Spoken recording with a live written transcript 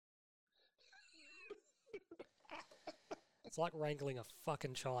It's like wrangling a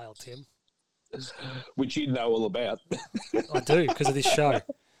fucking child, Tim. Which you know all about. I do, because of this show.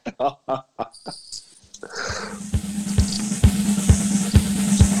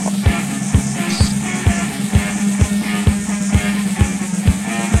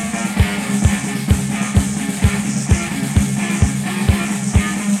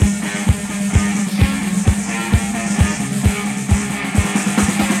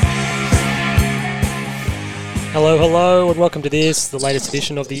 Hello, and welcome to this, the latest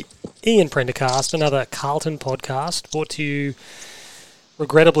edition of the Prendercast, another Carlton podcast brought to you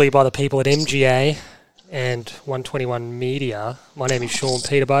regrettably by the people at MGA and 121 Media. My name is Sean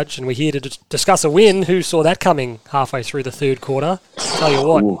Peterbudge, and we're here to discuss a win. Who saw that coming halfway through the third quarter? I'll tell you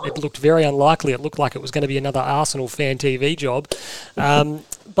what, it looked very unlikely. It looked like it was going to be another Arsenal fan TV job.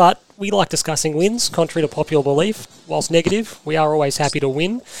 But we like discussing wins, contrary to popular belief. Whilst negative, we are always happy to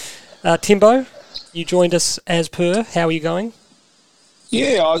win. Timbo, you joined us as per. How are you going?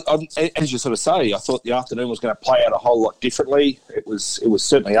 Yeah, as you sort of say, I thought the afternoon was going to play out a whole lot differently. It was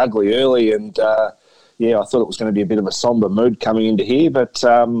certainly ugly early, and I thought it was going to be a bit of a sombre mood coming into here, but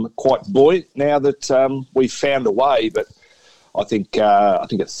quite buoyant now that we've found a way. But I think a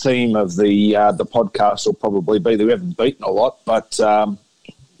theme of the podcast will probably be that we haven't beaten a lot, but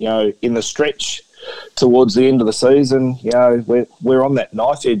in the stretch towards the end of the season, we're on that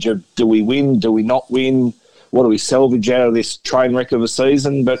knife edge of do we win, do we not win, what do we salvage out of this train wreck of a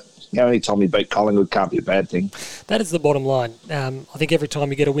season? But anytime we beat Collingwood can't be a bad thing. That is the bottom line. I think every time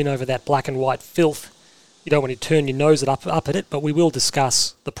you get a win over that black and white filth, you don't want to turn your nose up at it, but we will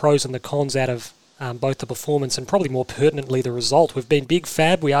discuss the pros and the cons out of both the performance and probably more pertinently the result. We've been big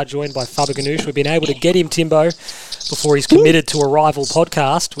Fab. We are joined by Faber Ganoush. We've been able to get him, Timbo, before he's committed to a rival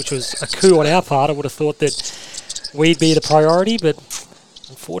podcast, which was a coup on our part. I would have thought that we'd be the priority, but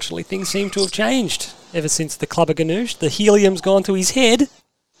unfortunately things seem to have changed ever since the Club of Ganoush. The helium's gone to his head,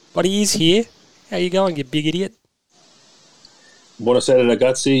 but he is here. How you going, you big idiot? What I said to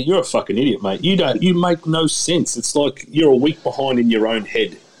Gutsy, you're a fucking idiot, mate. You make no sense. It's like you're a week behind in your own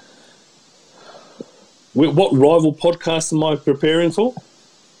head. What rival podcast am I preparing for?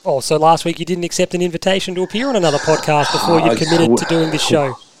 Oh, so last week you didn't accept an invitation to appear on another podcast before you committed to doing this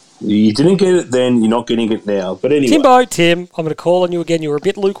show. You didn't get it then, you're not getting it now. But anyway. Tim, I'm going to call on you again. You were a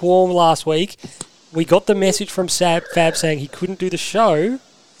bit lukewarm last week. We got the message from Fab saying he couldn't do the show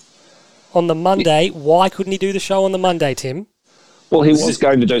on the Monday. Why couldn't he do the show on the Monday, Tim? Well, he was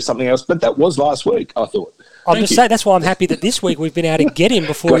going to do something else, but that was last week, I thought. I'm just saying, that's why I'm happy that this week we've been able to get him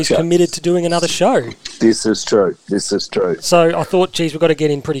before he's committed to doing another show. This is true. So I thought, geez, we've got to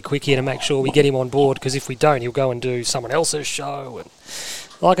get in pretty quick here to make sure we get him on board, because if we don't, he'll go and do someone else's show. And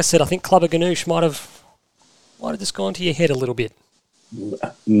like I said, I think Club of Ganoush might have just gone to your head a little bit.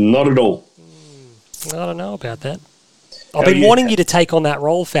 Not at all. I don't know about that. I've been wanting you to take on that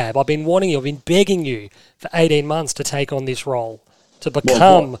role, Fab. I've been begging you for 18 months to take on this role,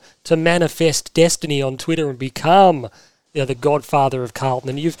 to manifest destiny on Twitter and become the godfather of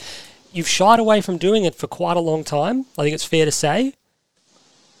Carlton. And you've shied away from doing it for quite a long time, I think it's fair to say.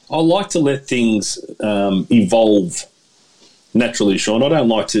 I like to let things evolve naturally, Sean. I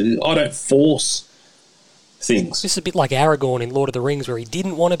don't force things. This is a bit like Aragorn in Lord of the Rings, where he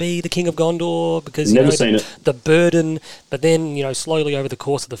didn't want to be the King of Gondor because the burden, but then slowly over the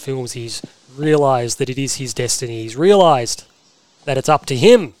course of the films he's realised that it is his destiny. He's realised that it's up to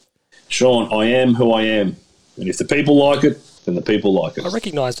him. Sean, I am who I am, and if the people like it, then the people like it. I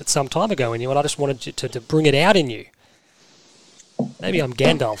recognised it some time ago in you, and I just wanted to bring it out in you. Maybe I'm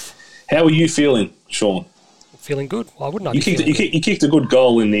Gandalf. How are you feeling, Sean? I'm feeling good. Why wouldn't I? You kicked a good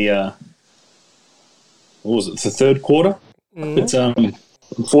goal in the. What was it, the third quarter? But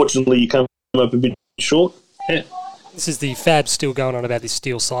unfortunately, you come up a bit short. Yeah. This is the Fab still going on about this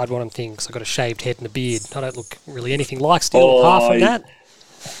Steel Sidebottom thing, because I've got a shaved head and a beard. I don't look really anything like Steel, apart from that.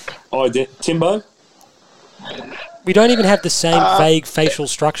 Timbo? We don't even have the same vague facial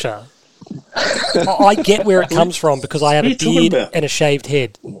structure. I get where it comes from, because I have a beard and a shaved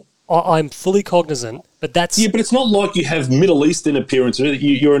head. I'm fully cognizant, but that's... Yeah, but it's not like you have Middle Eastern appearance.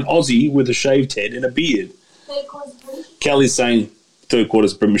 You're an Aussie with a shaved head and a beard. Kelly's saying third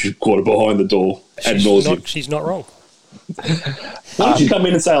quarter's a premiership quarter behind the door. She's not wrong. Why don't you come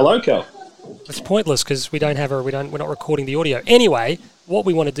in and say hello, Kel? It's pointless, because we're not recording the audio. Anyway, what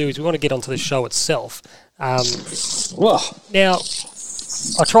we want to do is we want to get onto the show itself. Now,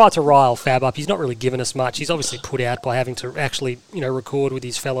 I tried to rile Fab up. He's not really given us much. He's obviously put out by having to actually, record with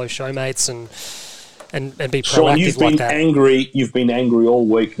his fellow showmates and be proactive. Sean, you've been angry. You've been angry all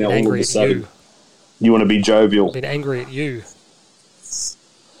week now. All of a sudden, you want to be jovial. I've been angry at you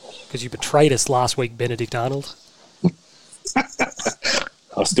because you betrayed us last week, Benedict Arnold.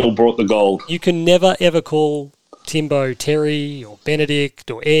 I still brought the gold. You can never, ever call Timbo Terry or Benedict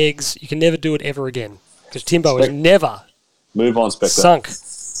or Eggs. You can never do it ever again because Timbo has never move on, Spectre. sunk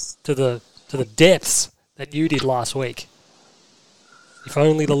to the depths that you did last week. If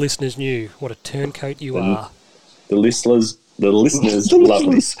only the listeners knew what a turncoat you are. The listeners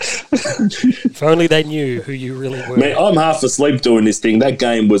love this. If only they knew who you really were. Man, I'm half asleep doing this thing. That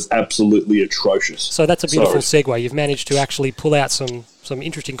game was absolutely atrocious. So that's a beautiful segue. You've managed to actually pull out some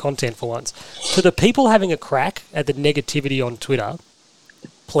interesting content for once. To the people having a crack at the negativity on Twitter,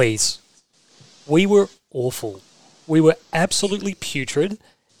 please, we were awful. We were absolutely putrid.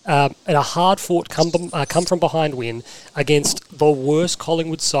 And a hard-fought come-from-behind win against the worst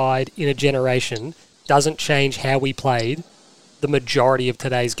Collingwood side in a generation doesn't change how we played the majority of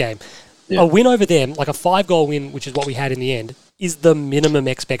today's game. Yeah. A win over them, like a 5-goal win, which is what we had in the end, is the minimum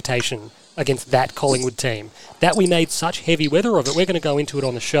expectation against that Collingwood team. That we made such heavy weather of it, we're going to go into it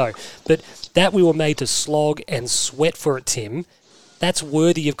on the show, but that we were made to slog and sweat for it, Tim, that's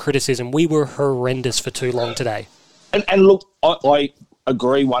worthy of criticism. We were horrendous for too long today. And look, I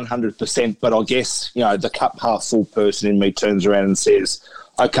agree 100%, but I guess, the cup half full person in me turns around and says,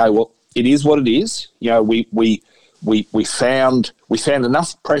 okay, well, it is what it is. We found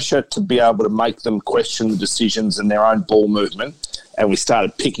enough pressure to be able to make them question the decisions and their own ball movement, and we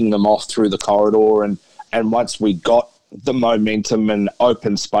started picking them off through the corridor. And once we got the momentum and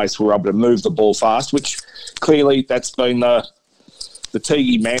open space, we were able to move the ball fast, which clearly that's been the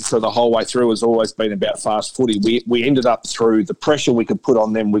Teague mantra the whole way through has always been about fast footy. We ended up through the pressure we could put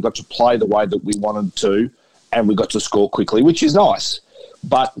on them. We got to play the way that we wanted to, and we got to score quickly, which is nice.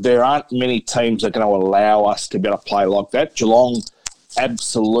 But there aren't many teams that are going to allow us to be able to play like that. Geelong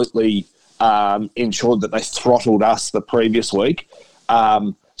absolutely ensured that they throttled us the previous week.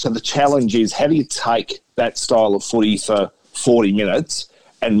 So the challenge is, how do you take that style of footy for 40 minutes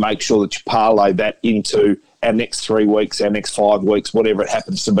and make sure that you parlay that into our next 3 weeks, our next 5 weeks, whatever it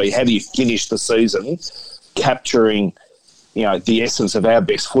happens to be? How do you finish the season capturing, the essence of our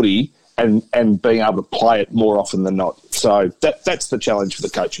best footy and being able to play it more often than not? So that's the challenge for the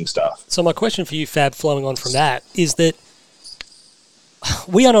coaching staff. So my question for you, Fab, flowing on from that, is that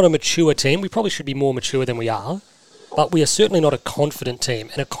we are not a mature team. We probably should be more mature than we are, but we are certainly not a confident team.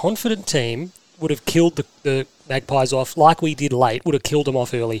 And a confident team would have killed the Magpies off like we did late, would have killed them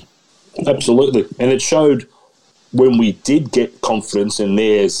off early. Absolutely. And it showed when we did get confidence and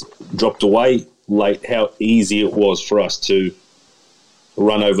theirs dropped away late how easy it was for us to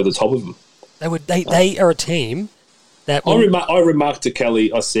run over the top of them. They are a team that... I remarked to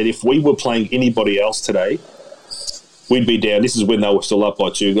Kelly, I said, if we were playing anybody else today, we'd be down. This is when they were still up by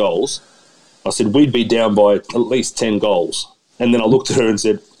 2 goals. I said, we'd be down by at least 10 goals. And then I looked at her and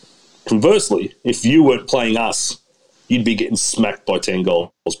said, conversely, if you weren't playing us, you'd be getting smacked by 10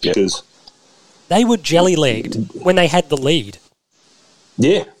 goals because... They were jelly-legged when they had the lead.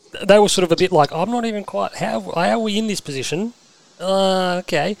 Yeah. They were sort of a bit like, I'm not even quite... How are we in this position?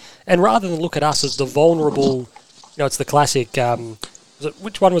 Okay. And rather than look at us as the vulnerable... it's the classic...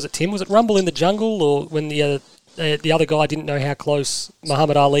 which one was it, Tim? Was it Rumble in the Jungle, or when the other guy didn't know how close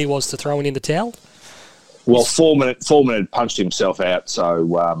Muhammad Ali was to throwing in the towel? Well, Foreman had punched himself out,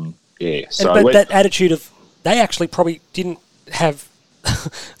 so, yeah. But that attitude of... They actually probably didn't have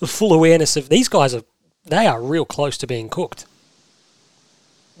the full awareness of these guys. They are real close to being cooked.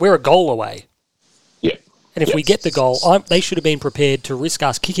 We're a goal away. Yeah. And if we get the goal, they should have been prepared to risk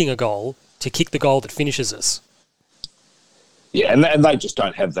us kicking a goal to kick the goal that finishes us. Yeah, and they just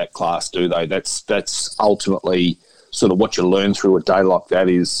don't have that class, do they? That's ultimately sort of what you learn through a day like that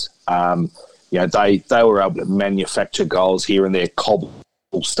is, they were able to manufacture goals here and there, cobble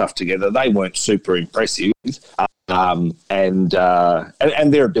stuff together. They weren't super impressive, and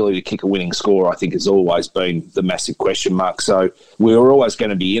their ability to kick a winning score, I think, has always been the massive question mark. So we were always going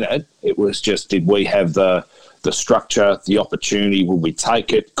to be in it. It was just, did we have the structure, the opportunity? Would we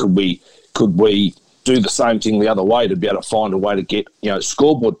take it? Could we do the same thing the other way to be able to find a way to get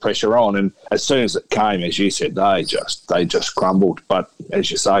scoreboard pressure on? And as soon as it came, as you said, they just crumbled. But as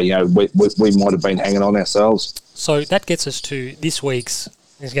you say, we might have been hanging on ourselves. So that gets us to this week's.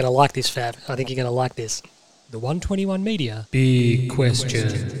 He's going to like this, Fab. I think you're going to like this. The 121 Media Big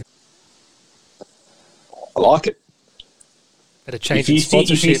Question. I like it. Better change in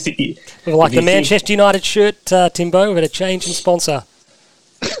sponsorship. Like the Manchester United shirt, Timbo. We've had a change in sponsor.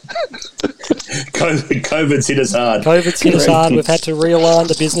 COVID's hit us hard. COVID's hard. We've had to realign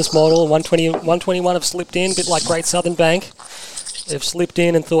the business model. 121 have slipped in, a bit like Great Southern Bank. They've slipped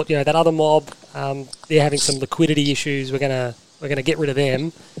in and thought, that other mob, they're having some liquidity issues. We're gonna get rid of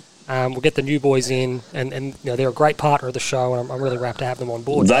them. We'll get the new boys in, and they're a great partner of the show, and I'm really rapt to have them on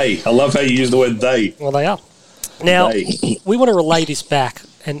board. I love how you use the word they. Well, they are. Now, we want to relay this back,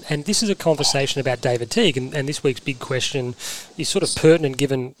 and this is a conversation about David Teague, and this week's big question is sort of pertinent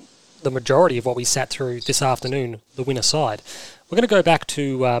given the majority of what we sat through this afternoon, the winner side. We're going to go back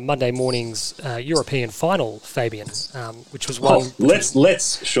to Monday morning's European final, Fabian, which was won.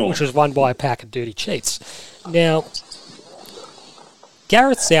 Let's, Sean. Which was won by a pack of dirty cheats. Now,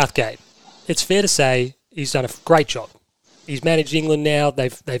 Gareth Southgate, it's fair to say he's done a great job. He's managed England now.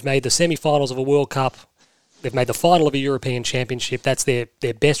 They've made the semi-finals of a World Cup. They've made the final of a European Championship. That's their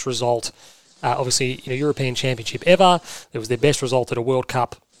best result, obviously, in a European Championship ever. It was their best result at a World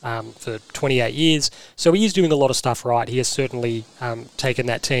Cup for 28 years. So he is doing a lot of stuff right. He has certainly taken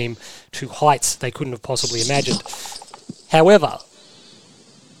that team to heights they couldn't have possibly imagined. However,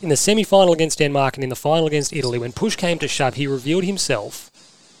 in the semi-final against Denmark and in the final against Italy, when push came to shove, he revealed himself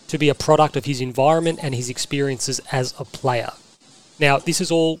to be a product of his environment and his experiences as a player. Now, this is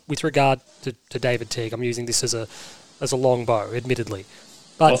all with regard to David Teague. I'm using this as a long bow, admittedly.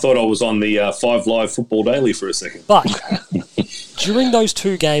 But I thought I was on the 5 Live Football Daily for a second. But during those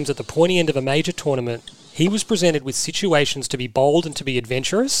 2 games at the pointy end of a major tournament, he was presented with situations to be bold and to be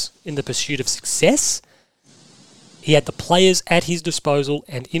adventurous in the pursuit of success. He had the players at his disposal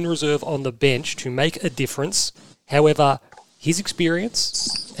and in reserve on the bench to make a difference. However, his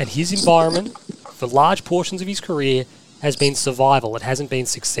experience and his environment for large portions of his career has been survival. It hasn't been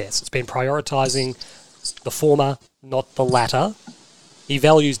success. It's been prioritising the former, not the latter. He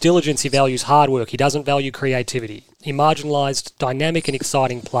values diligence. He values hard work. He doesn't value creativity. He marginalised dynamic and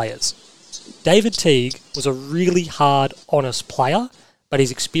exciting players. David Teague was a really hard, honest player, but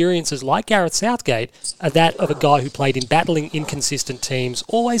his experiences, like Gareth Southgate, are that of a guy who played in battling inconsistent teams,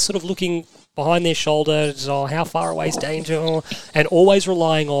 always sort of looking behind their shoulder, how far away is danger, and always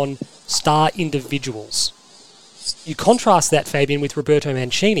relying on star individuals. You contrast that, Fabian, with Roberto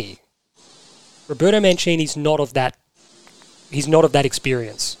Mancini. Roberto Mancini's not of that. He's not of that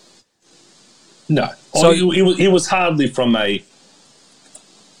experience. No. So he was hardly from a...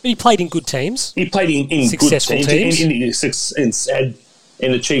 He played in good teams. He played in successful good teams.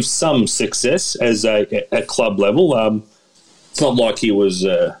 And achieved some success as at club level. It's not like he was...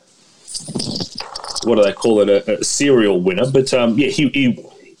 what do they call it? A serial winner. But,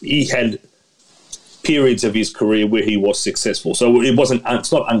 he had periods of his career where he was successful. So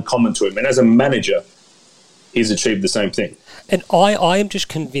it's not uncommon to him. And as a manager, he's achieved the same thing. And I am just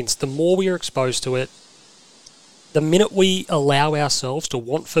convinced the more we are exposed to it, the minute we allow ourselves to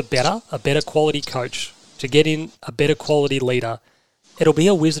want for better, a better quality coach, to get in a better quality leader, it'll be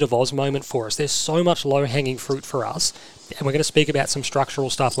a Wizard of Oz moment for us. There's so much low-hanging fruit for us, and we're going to speak about some structural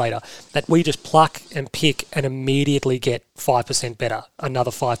stuff later, that we just pluck and pick and immediately get 5% better,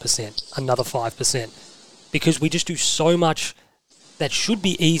 another 5%, another 5%. Because we just do so much that should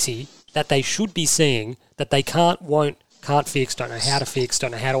be easy, that they should be seeing, that they can't fix, don't know how to fix,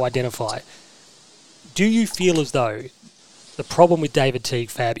 don't know how to identify. Do you feel as though the problem with David Teague,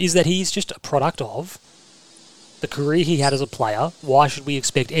 Fab, is that he's just a product of the career he had as a player? Why should we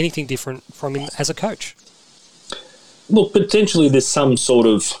expect anything different from him as a coach? Look, potentially there's some sort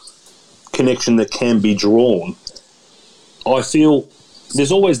of connection that can be drawn. I feel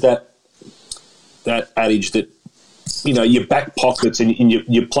there's always that adage that, your back pockets and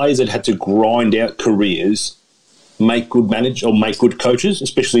your players that had to grind out careers make good managers or make good coaches,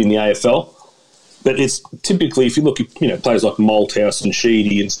 especially in the AFL. But it's typically, if you look at players like Malthouse and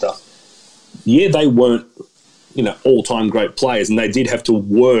Sheedy and stuff, they weren't all-time great players, and they did have to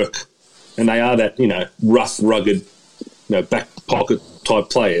work, and they are that rough, rugged, back pocket type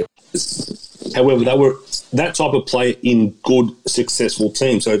players. However, they were that type of player in good, successful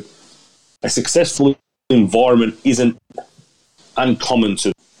teams. So a successful environment isn't uncommon to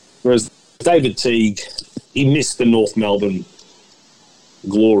them. Whereas David Teague, he missed the North Melbourne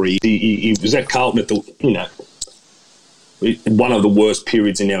glory. He was at Carlton at one of the worst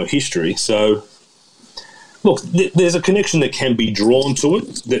periods in our history. So, look, there's a connection that can be drawn to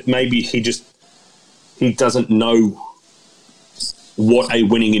it, that maybe he doesn't know what a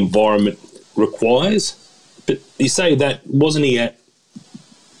winning environment requires. But you say that, wasn't he at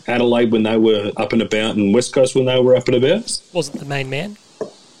Adelaide when they were up and about, and West Coast when they were up and about? Wasn't the main man?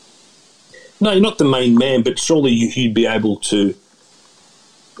 No, you're not the main man, but surely he'd be able to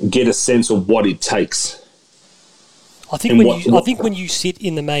get a sense of what it takes. I think when you sit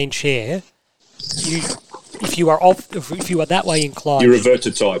in the main chair, if you are that way inclined, you revert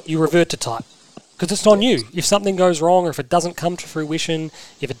to type. You revert to type. Because it's on you. If something goes wrong, or if it doesn't come to fruition,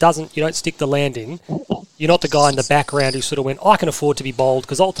 if it doesn't, you don't stick the landing. You're not the guy in the background who sort of went, I can afford to be bold,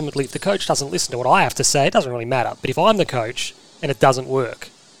 because ultimately, if the coach doesn't listen to what I have to say, it doesn't really matter. But if I'm the coach and it doesn't work,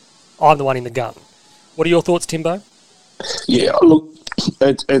 I'm the one in the gun. What are your thoughts, Timbo? Yeah, look,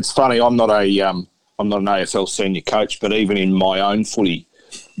 it's funny. I'm not an AFL senior coach, but even in my own footy,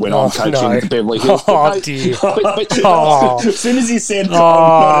 when I'm coaching at Beverly Hills, Dear. As soon as he said, I'm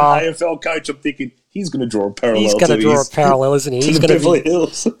not an AFL coach, I'm thinking he's going to draw a parallel. He's going to draw a parallel, isn't he? He's going to Beverly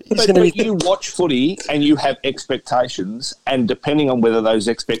Hills. But you watch footy and you have expectations, and depending on whether those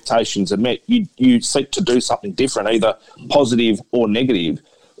expectations are met, you seek to do something different, either positive or negative.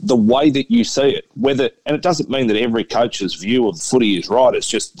 The way that you see it, and it doesn't mean that every coach's view of footy is right. It's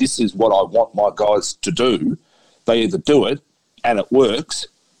just, this is what I want my guys to do. They either do it and it works.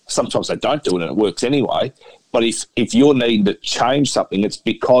 Sometimes they don't do it and it works anyway. But if you're needing to change something, it's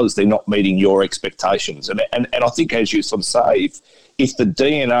because they're not meeting your expectations. And I think, as you sort of say, if the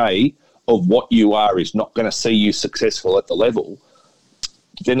DNA of what you are is not going to see you successful at the level,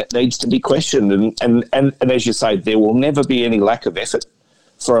 then it needs to be questioned. And as you say, there will never be any lack of effort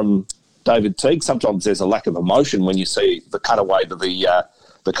from David Teague. Sometimes there's a lack of emotion when you see the cutaway to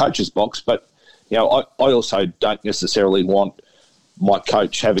the coach's box. But, I also don't necessarily want my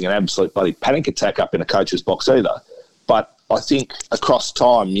coach having an absolute bloody panic attack up in a coach's box either. But I think across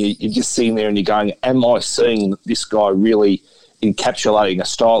time, you're just sitting there and you're going, am I seeing this guy really encapsulating a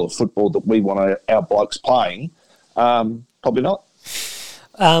style of football that we want our blokes playing? Probably not.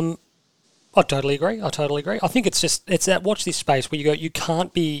 I totally agree. I think it's that watch this space where you go, you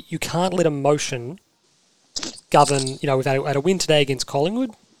can't let emotion govern. We've had a win today against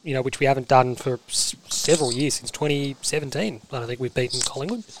Collingwood, which we haven't done for several years, since 2017. I don't think we've beaten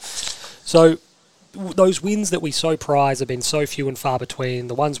Collingwood. So those wins that we so prize have been so few and far between,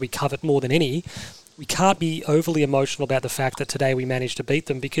 the ones we covet more than any. We can't be overly emotional about the fact that today we managed to beat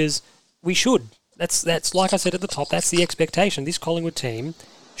them, because we should. That's like I said at the top, that's the expectation. This Collingwood team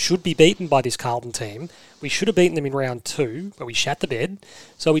should be beaten by this Carlton team. We should have beaten them in round 2, but we shat the bed.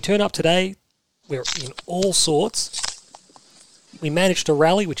 So we turn up today, we're in all sorts. We managed to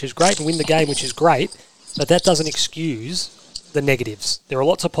rally, which is great, and win the game, which is great, but that doesn't excuse the negatives. There are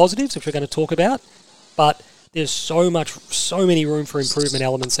lots of positives, which we're going to talk about, but there's so many room for improvement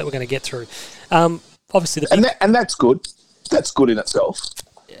elements that we're going to get through. Obviously, and that's good. That's good in itself.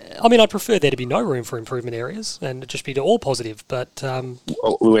 I mean, I'd prefer there to be no room for improvement areas and just be all positive, but...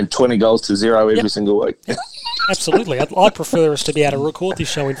 we win 20 goals to 0 every single week. Yep. Absolutely. I'd prefer us to be able to record this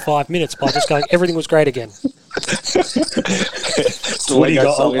show in 5 minutes by just going, everything was great again.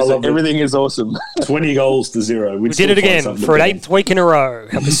 Everything is awesome. 20 goals to 0. We did it again for an 8th week in a row.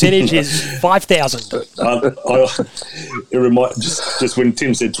 Our percentage is 5,000. It reminds just when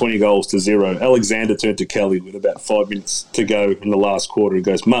Tim said 20 goals to 0, Alexander turned to Kelly with about 5 minutes to go in the last quarter and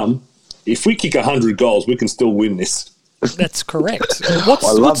goes, Mum, if we kick 100 goals, we can still win this. That's correct.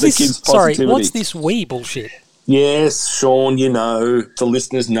 What's this wee bullshit? Yes, Sean, the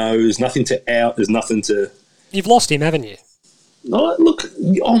listeners know. There's nothing to out. There's nothing to... You've lost him, haven't you? No, look,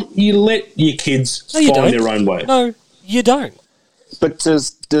 you let your kids find their own way. No, you don't. But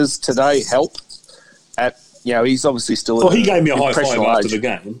does today help? He's obviously still... Well, he gave me a high five after the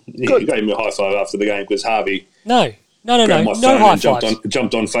game. He gave me a high five after the game because Harvey... No high fives.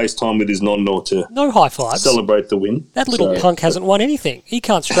 Jumped on FaceTime with his non-nor to no high fives. Celebrate the win. That little punk hasn't won anything. He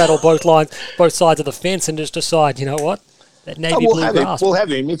can't straddle both sides of the fence and just decide, you know what, that navy blue grass. We'll have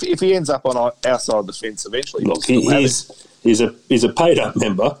him if he ends up on our side of the fence eventually. Look, he's a paid-up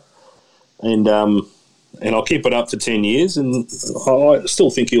member, and I'll keep it up for 10 years, and I still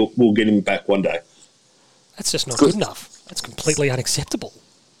think we'll get him back one day. That's just not good enough. That's completely unacceptable.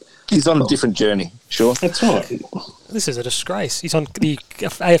 He's on a different journey, sure. That's right. This is a disgrace. He's on the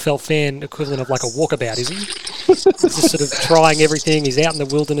AFL fan equivalent of like a walkabout, is he? He's just sort of trying everything. He's out in the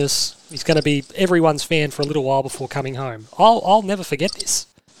wilderness. He's going to be everyone's fan for a little while before coming home. I'll never forget this.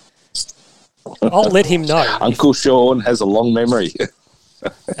 I'll let him know. Uncle Sean has a long memory.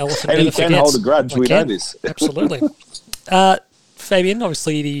 Elephant and he can hold a grudge. We know this. Absolutely. Fabian,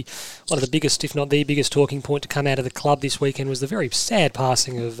 obviously one of the biggest, if not the biggest talking point to come out of the club this weekend was the very sad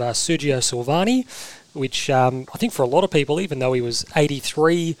passing of Sergio Silvagni, which I think for a lot of people, even though he was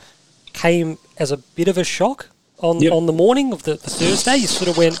 83, came as a bit of a shock on the morning of the Thursday. You sort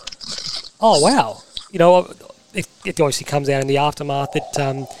of went, oh, wow. It obviously comes out in the aftermath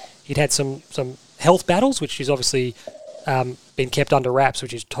that he'd had some health battles, which is obviously been kept under wraps,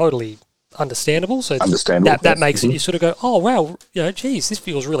 which is totally understandable. So that makes it, you sort of go, oh, wow, geez, this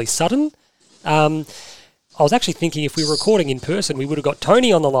feels really sudden. I was actually thinking if we were recording in person, we would have got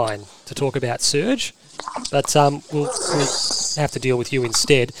Tony on the line to talk about Serge, but we'll have to deal with you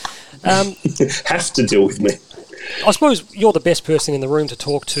instead. Have to deal with me. I suppose you're the best person in the room to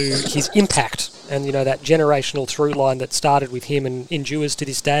talk to his impact and, that generational through line that started with him and endures to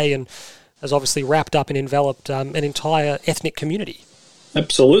this day and has obviously wrapped up and enveloped an entire ethnic community.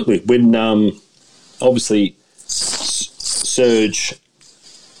 Absolutely. When, obviously, Serge,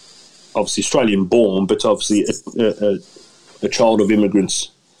 obviously Australian born, but obviously a child of immigrants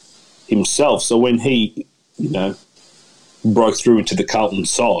himself. So when he, broke through into the Carlton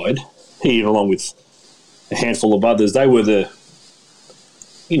side, he, along with a handful of others, they were the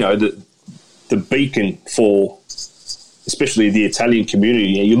beacon for especially the Italian community.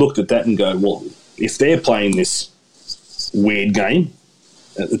 You looked at that and go, well, if they're playing this weird game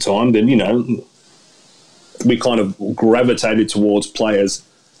at the time, then, we kind of gravitated towards players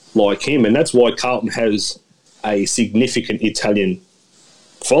like him. And that's why Carlton has a significant Italian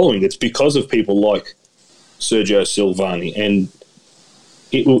following. It's because of people like Sergio Silvagni. And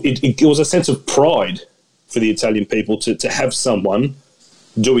it was a sense of pride for the Italian people to have someone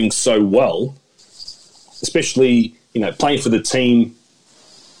doing so well, especially, playing for the team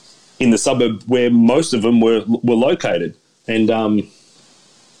in the suburb where most of them were located. And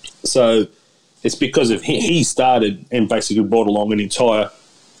so it's because of he started and basically brought along an entire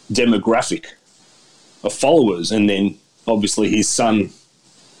demographic of followers. And then obviously his son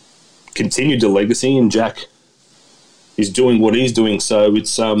continued the legacy, and Jack is doing what he's doing. So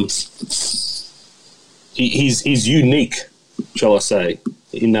it's he's unique, shall I say,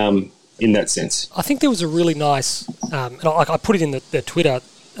 in that sense. I think there was a really nice, and I put it in the Twitter,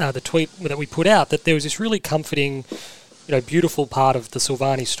 the tweet that we put out, that there was this really comforting, beautiful part of the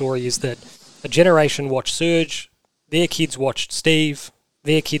Silvagni story is that a generation watched Serge, their kids watched Steve,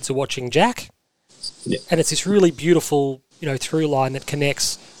 their kids are watching Jack, and it's this really beautiful, through line that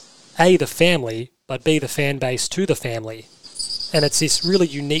connects A, the family, but B, the fan base to the family. And it's this really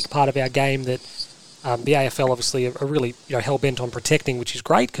unique part of our game that the AFL obviously are really hell-bent on protecting, which is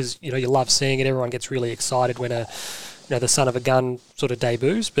great because you love seeing it. Everyone gets really excited when the son of a gun sort of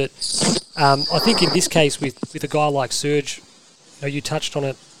debuts. But I think in this case with a guy like Serge, you touched on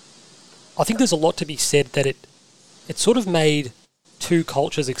it, I think there's a lot to be said that it sort of made two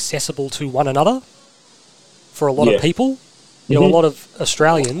cultures accessible to one another for a lot of people. A lot of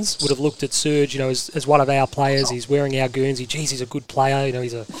Australians would have looked at Serge, as one of our players. He's wearing our Guernsey. Geez, he's a good player.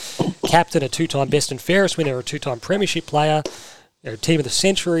 He's a captain, a two-time best and fairest winner, a two-time premiership player, team of the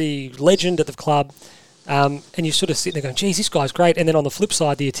century, legend at the club. And you sort of sit there going, geez, this guy's great. And then on the flip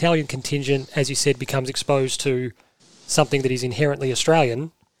side, the Italian contingent, as you said, becomes exposed to something that is inherently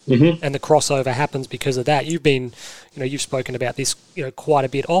Australian. And the crossover happens because of that. You've been, you've spoken about this, quite a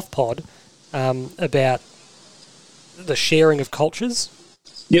bit off pod, about the sharing of cultures.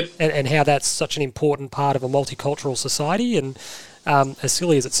 And how that's such an important part of a multicultural society. And as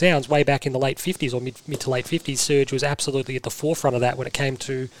silly as it sounds, way back in the late 50s or mid to late 50s, Serge was absolutely at the forefront of that when it came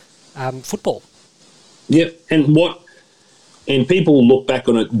to football. And people look back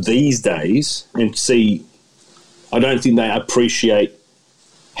on it these days and see, I don't think they appreciate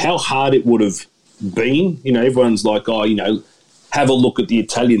how hard it would have been. Everyone's like, have a look at the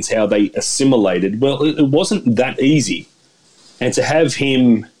Italians, how they assimilated. Well, it wasn't that easy. And to have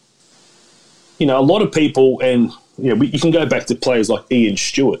him, a lot of people, and you can go back to players like Ian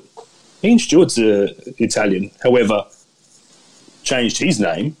Stewart. Ian Stewart's Italian, however, changed his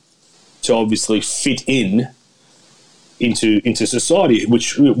name to obviously fit into society,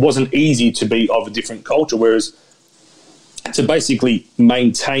 which wasn't easy to be of a different culture. Whereas to basically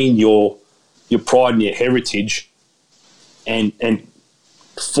maintain your pride and your heritage and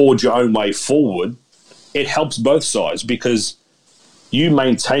forge your own way forward, it helps both sides, because you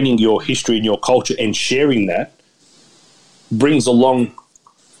maintaining your history and your culture and sharing that brings along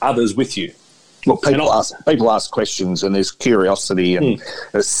others with you. Well, people ask questions, and there's curiosity, and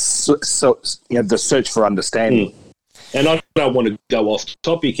the search for understanding. And I don't want to go off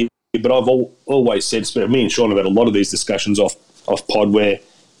topic here, but I've always said, me and Sean have had a lot of these discussions off pod, where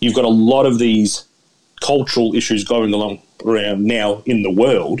you've got a lot of these cultural issues going along around now in the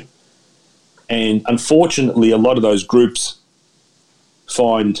world, and unfortunately a lot of those groups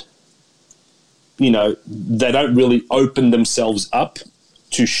find they don't really open themselves up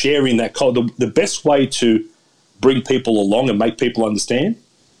to sharing that culture. The best way to bring people along and make people understand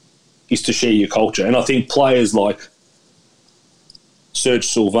is to share your culture, and I think players like Serge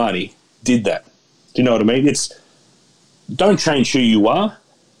Silvagni did that. Do you know what I mean? It's, don't change who you are.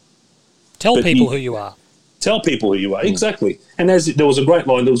 Tell people who you are. Tell people who you are, exactly. And there was a great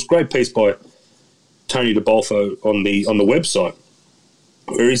line, there was a great piece by Tony DeBolfo on the website,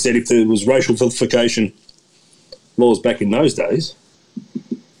 where he said if there was racial vilification laws back in those days,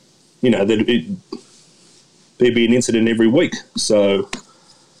 that there'd be an incident every week. So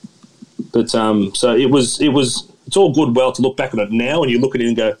it's all good, well, to look back on it now, and you look at it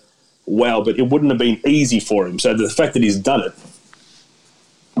and go, wow, but it wouldn't have been easy for him. So the fact that he's done it,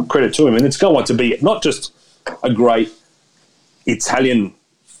 credit to him, and it's going on to be not just a great Italian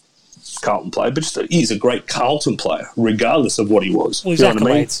Carlton player, but he's a great Carlton player, regardless of what he was. Well, his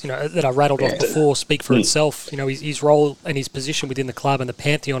accolades, that I rattled off before, speak for itself. His role and his position within the club and the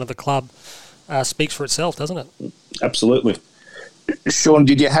pantheon of the club speaks for itself, doesn't it? Absolutely. Sean,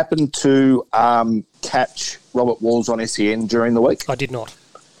 did you happen to catch Robert Walsh on SEN during the week? I did not.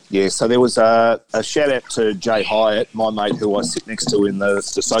 Yeah, so there was a shout out to Jay Hyatt, my mate who I sit next to in the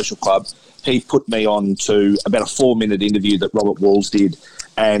social club. He put me on to about a 4-minute interview that Robert Walsh did,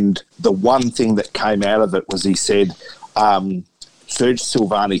 and the one thing that came out of it was he said, Sergio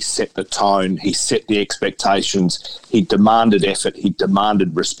Silvagni set the tone, he set the expectations, he demanded effort, he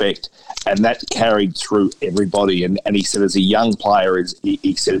demanded respect, and that carried through everybody. And he said as a young player,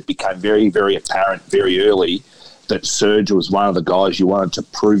 he said it became very, very apparent very early that Serge was one of the guys you wanted to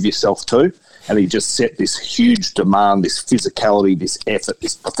prove yourself to. And he just set this huge demand, this physicality, this effort,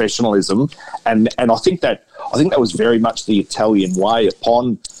 this professionalism. And I think that was very much the Italian way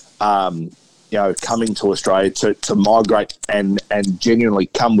upon coming to Australia to migrate and genuinely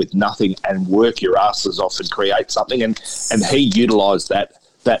come with nothing and work your asses off and create something. And he utilised that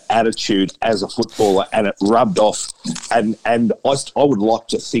attitude as a footballer, and it rubbed off. And I would like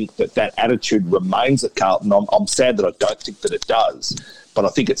to think that attitude remains at Carlton. I'm sad that I don't think that it does, but I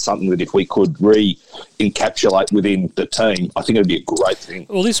think it's something that if we could re-encapsulate within the team, I think it would be a great thing.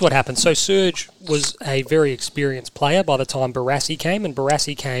 Well, this is what happened. So Serge was a very experienced player by the time Barassi came, and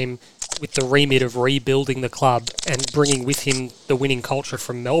Barassi came with the remit of rebuilding the club and bringing with him the winning culture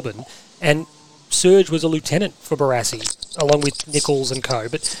from Melbourne. And Serge was a lieutenant for Barassi, along with Nichols and co.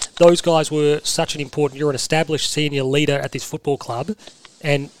 But those guys were such an important... You're an established senior leader at this football club,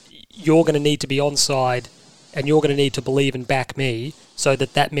 and you're going to need to be onside, and you're going to need to believe and back me so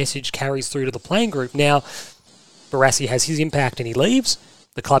that message carries through to the playing group. Now, Barassi has his impact and he leaves.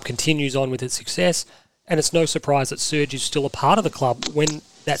 The club continues on with its success, and it's no surprise that Serge is still a part of the club when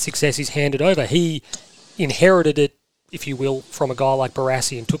that success is handed over. He inherited it, if you will, from a guy like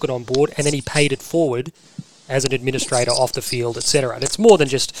Barassi and took it on board, and then he paid it forward as an administrator off the field, etc. And it's more than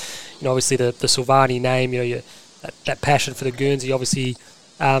just, obviously the Silvagni name, that passion for the Guernsey obviously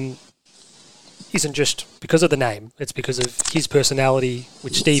isn't just because of the name. It's because of his personality,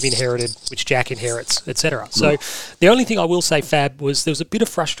 which Steve inherited, which Jack inherits, etc. So the only thing I will say, Fab, was there was a bit of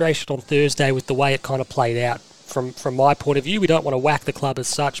frustration on Thursday with the way it kind of played out from my point of view. We don't want to whack the club as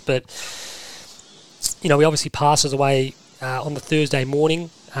such, but we obviously passes away on the Thursday morning.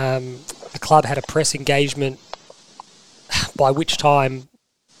 The club had a press engagement by which time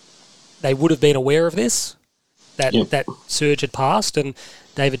they would have been aware of this, that Serge had passed, and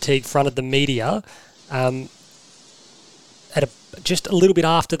David Teague fronted the media. Just a little bit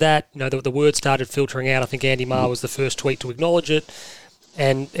after that, the word started filtering out. I think Andy Marr was the first tweet to acknowledge it,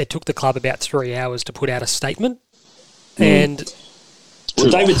 and it took the club about 3 hours to put out a statement. And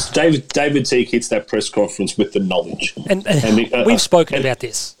David Teague hits that press conference with the knowledge, and we've spoken about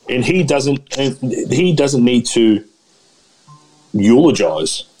this. And he doesn't need to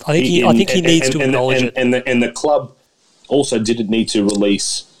eulogise. I think he needs to acknowledge it. And the club also didn't need to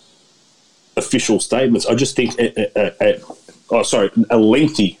release official statements. I just think a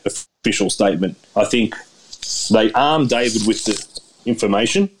lengthy official statement. I think they armed David with the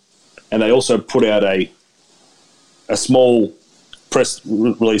information, and they also put out a small press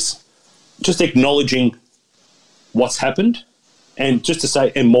release just acknowledging what's happened, and just to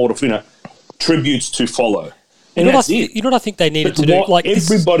say, and more of, tributes to follow. And that's it. You know what I think they needed to do? Like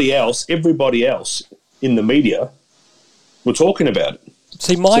everybody else in the media were talking about it.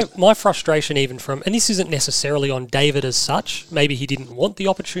 See, my frustration even from, and this isn't necessarily on David as such, maybe he didn't want the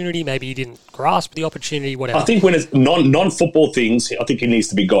opportunity, maybe he didn't grasp the opportunity, whatever. I think when it's non-football things, I think he needs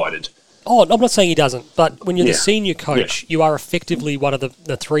to be guided. Oh, I'm not saying he doesn't, but when you're the senior coach, you are effectively one of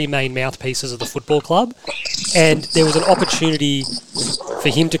the three main mouthpieces of the football club, and there was an opportunity for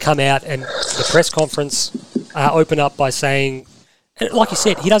him to come out and the press conference open up by saying, like you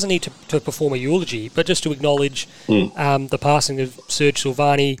said, he doesn't need to perform a eulogy, but just to acknowledge the passing of Serge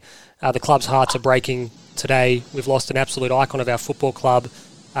Silvagni. The club's hearts are breaking today. We've lost an absolute icon of our football club.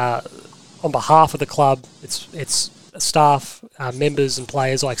 On behalf of the club, its staff, members and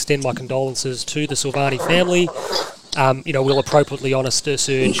players, I extend my condolences to the Silvagni family. we'll appropriately honour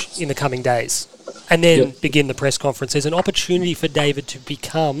Serge in the coming days. And then begin the press conference. There's an opportunity for David to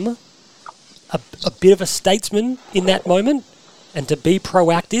become a bit of a statesman in that moment and to be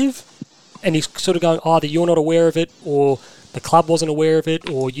proactive. And he's sort of going, either you're not aware of it or the club wasn't aware of it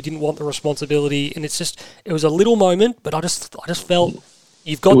or you didn't want the responsibility. And it was a little moment, but I just felt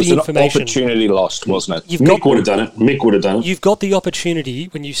you've got the information. It was an opportunity lost, wasn't it? Mick would have done it. Mick would have done it. You've got the opportunity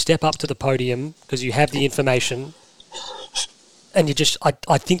when you step up to the podium because you have the information. And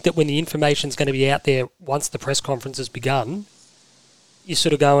I think that when the information's going to be out there once the press conference has begun, you're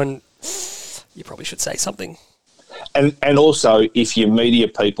sort of going, you probably should say something. And also, if you're media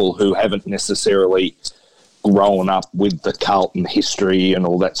people who haven't necessarily grown up with the Carlton history and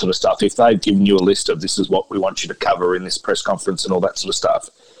all that sort of stuff, if they've given you a list of this is what we want you to cover in this press conference and all that sort of stuff,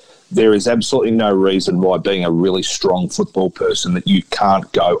 there is absolutely no reason why, being a really strong football person, that you can't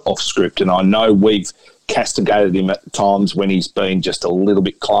go off script. And I know we've castigated him at times when he's been just a little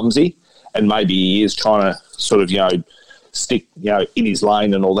bit clumsy, and maybe he is trying to sort of, stick, in his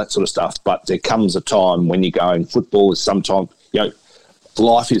lane and all that sort of stuff. But there comes a time when you're going, football is sometimes,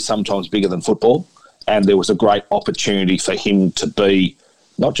 life is sometimes bigger than football. And there was a great opportunity for him to be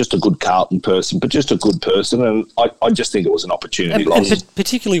not just a good Carlton person, but just a good person. And I just think it was an opportunity lost. And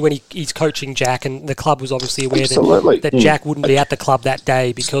particularly when he's coaching Jack, and the club was obviously aware that Jack wouldn't be at the club that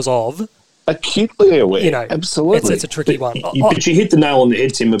day because of... Acutely aware, absolutely. It's a tricky one. But you hit the nail on the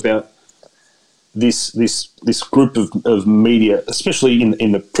head, Tim, about this group of media, especially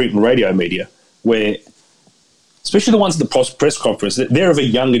in the print and radio media, where, especially the ones at the press conference, they're of a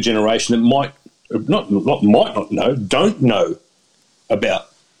younger generation that might not know, don't know about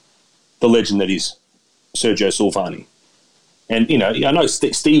the legend that is Sergio Silvagni. And, I know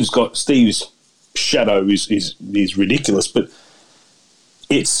Steve's shadow is ridiculous, but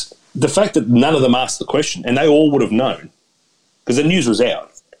it's the fact that none of them asked the question, and they all would have known because the news was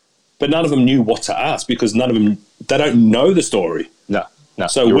out, but none of them knew what to ask because none of them, they don't know the story. No.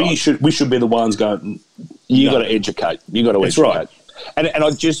 So we should be the ones going. You got to educate. You got to educate. Right.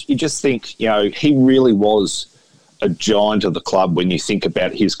 And you just think, he really was a giant of the club when you think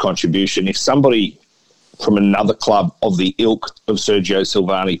about his contribution. If somebody from another club of the ilk of Sergio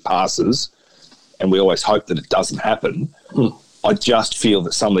Silvagni passes, and we always hope that it doesn't happen, I just feel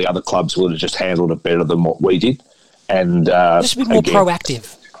that some of the other clubs would have just handled it better than what we did. And just a bit more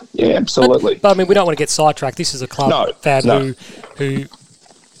proactive. Yeah, absolutely. But I mean, we don't want to get sidetracked. This is a club, Fab, who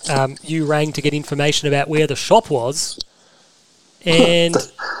you rang to get information about where the shop was. And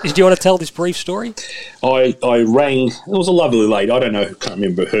do you want to tell this brief story? I rang. It was a lovely lady. I can't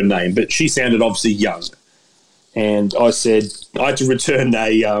remember her name, but she sounded obviously young. And I said I had to return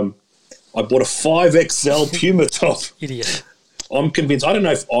I bought a 5XL Puma top. Idiot. I'm convinced. I don't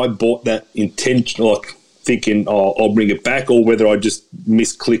know if I bought that intentionally, thinking, I'll bring it back, or whether I just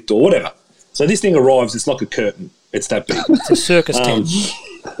misclicked or whatever. So this thing arrives. It's like a curtain. It's that big. It's a circus tent.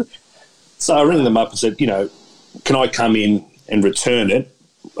 So I rang them up and said, can I come in and return it?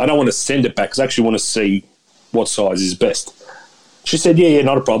 I don't want to send it back because I actually want to see what size is best. She said, yeah,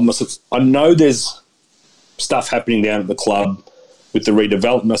 not a problem. I said, I know there's stuff happening down at the club with the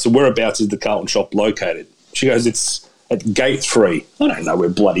redevelopment. I said, whereabouts is the Carlton shop located? She goes, it's at Gate 3. I don't know where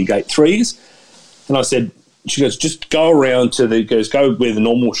bloody Gate 3 is. And I said, she goes, just go around go where the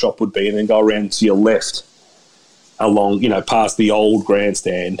normal shop would be and then go around to your left along, past the old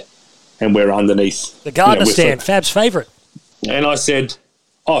grandstand, and we're underneath. The Gardner stand, Fab's favourite. And I said,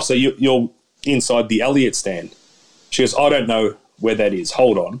 so you're inside the Elliott stand. She goes, I don't know where that is.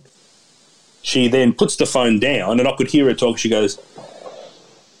 Hold on. She then puts the phone down, and I could hear her talk. She goes,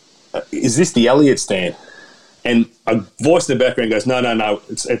 is this the Elliott stand? And a voice in the background goes, no,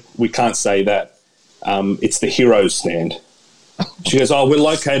 we can't say that. It's the Heroes stand. She goes, we're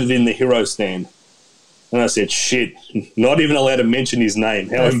located in the Heroes stand. And I said, shit, not even allowed to mention his name.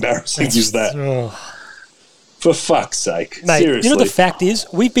 How embarrassing is that? For fuck's sake. Mate, seriously. The fact is,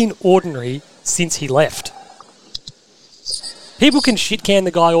 we've been ordinary since he left. People can shit can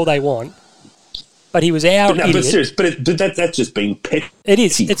the guy all they want, but he was our idiot. But serious, that's just being petty. It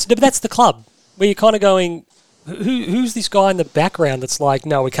is. But that's the club, where you're kind of going, who's this guy in the background that's like,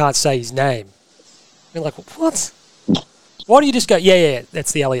 no, we can't say his name? You're like, what? Why don't you just go, yeah,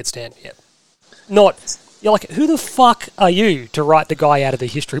 that's the Elliott stand. Yeah. You're like, who the fuck are you to write the guy out of the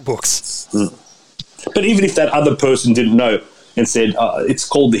history books? But even if that other person didn't know and said, it's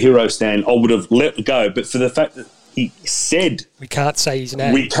called the Hero stand, I would have let it go. But for the fact that he said... We can't say his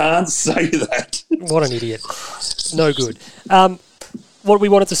name. We can't say that. What an idiot. No good. what we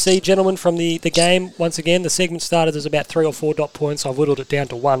wanted to see, gentlemen, from the game. Once again, the segment started as about 3 or 4 dot points. I whittled it down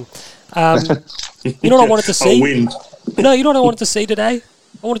to 1. You know what I wanted to see? A win. No, you know what I wanted to see today?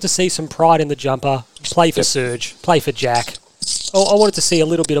 I wanted to see some pride in the jumper, play for Serge, play for Jack. I wanted to see a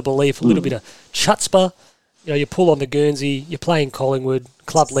little bit of belief, a little bit of chutzpah. You know, you pull on the Guernsey, you're playing Collingwood,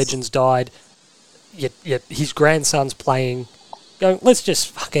 club legends died, his grandson's playing. Going, let's just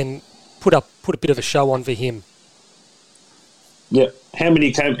fucking put a bit of a show on for him. Yeah. How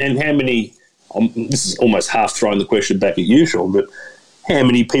many came, and how many, this is almost half throwing the question back at you, Sean, but how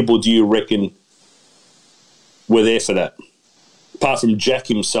many people do you reckon were there for that? Apart from Jack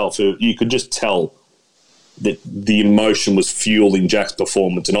himself, who you could just tell that the emotion was fueling Jack's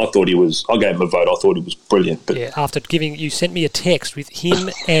performance, and I gave him a vote. I thought he was brilliant. But yeah, after you sent me a text with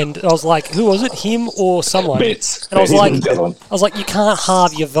him, and I was like, who was it, him or someone? Bits. And I was like, you can't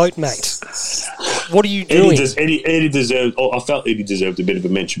halve your vote, mate. What are you doing? Eddie deserved. I felt Eddie deserved a bit of a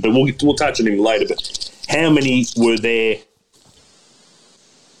mention, but we'll touch on him later. But how many were there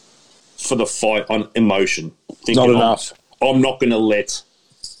for the fight on emotion? Not enough. I'm not going to let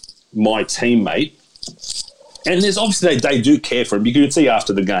my teammate. And there's obviously they do care for him. You could see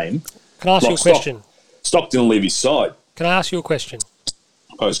after the game. Can I ask you a question? Stock didn't leave his side. Can I ask you a question?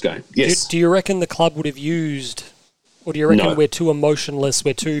 Post game, yes. Do you reckon the club would have used, or do you reckon we're too emotionless?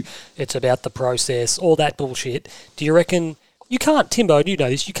 It's about the process, all that bullshit. Do you reckon you can't, Timbo? Do you know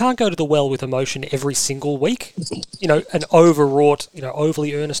this? You can't go to the well with emotion every single week. You know, an overwrought,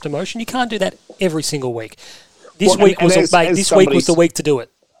 overly earnest emotion. You can't do that every single week. This week was the week to do it.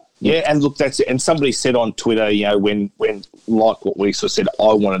 Yeah, and look, that's it. And somebody said on Twitter, when like what we sort of said,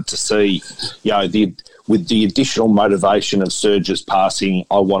 I wanted to see, with the additional motivation of Serge's passing,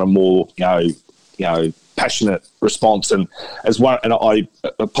 I want a more, passionate response. And I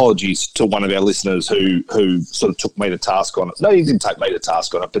apologies to one of our listeners who sort of took me to task on it. No, he didn't take me to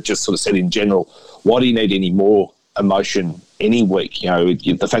task on it, but just sort of said in general, why do you need any more emotion any week?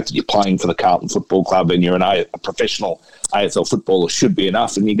 The fact that you're playing for the Carlton Football Club and you're a professional AFL footballer should be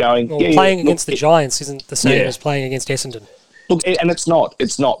enough. And you're going, playing against the Giants isn't the same as playing against Essendon. Look, and it's not.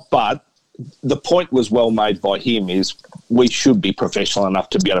 But the point was well made by him is we should be professional enough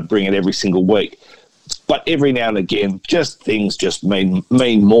to be able to bring it every single week. But every now and again, things just mean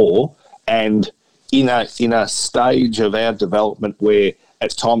more. And in a stage of our development where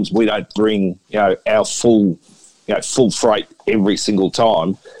at times we don't bring our full freight every single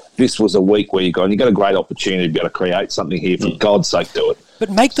time, this was a week where you've got a great opportunity to be able to create something here. For God's sake, do it. But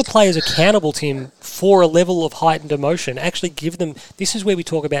make the players accountable, Tim, for a level of heightened emotion. Actually give them... This is where we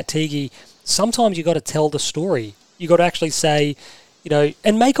talk about Teague. Sometimes you've got to tell the story. You've got to actually say,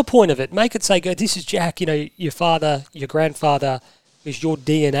 and make a point of it. Make it say, this is Jack, your father, your grandfather is your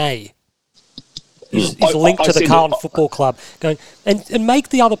DNA. Is linked to the Carlton Football Club. And make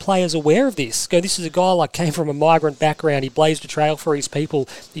the other players aware of this. This is a guy came from a migrant background. He blazed a trail for his people.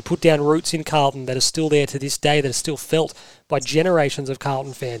 He put down roots in Carlton that are still there to this day, that are still felt by generations of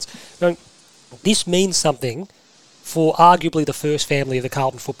Carlton fans. This means something for arguably the first family of the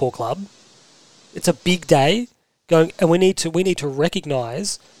Carlton Football Club. It's a big day, and we need to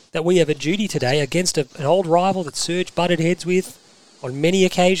recognise that we have a duty today against an old rival that Serge butted heads with on many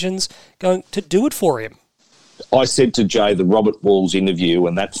occasions, going to do it for him. I said to Jay the Robert Walls interview,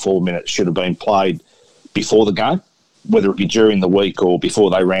 and that 4 minutes should have been played before the game, whether it be during the week or before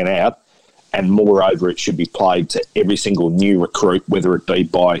they ran out, and moreover, it should be played to every single new recruit, whether it be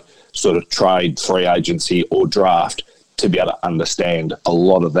by sort of trade, free agency or draft, to be able to understand a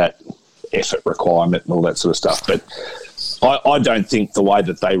lot of that effort requirement and all that sort of stuff. But I don't think the way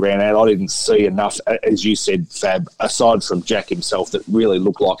that they ran out, I didn't see enough, as you said, Fab, aside from Jack himself, that really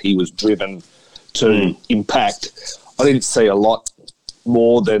looked like he was driven to impact. I didn't see a lot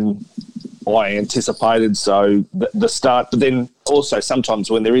more than I anticipated. So the start, but then also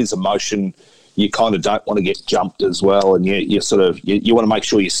sometimes when there is emotion, you kind of don't want to get jumped as well, and you want to make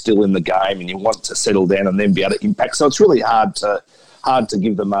sure you're still in the game and you want to settle down and then be able to impact. So it's really hard to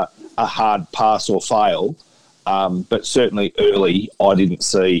give them a hard pass or fail. But certainly early, I didn't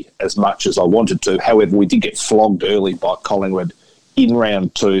see as much as I wanted to. However, we did get flogged early by Collingwood in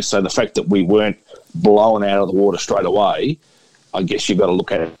round 2. So the fact that we weren't blown out of the water straight away, I guess you've got to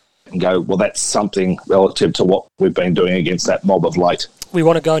look at it and go, well, that's something relative to what we've been doing against that mob of late. We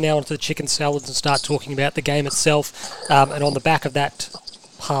want to go now into the chicken salads and start talking about the game itself. And on the back of that,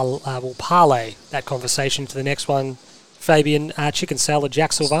 we'll parlay that conversation to the next one. Fabian, chicken salad,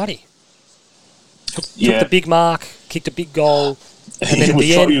 Jack Silvagni. Took the big mark, kicked a big goal, and then at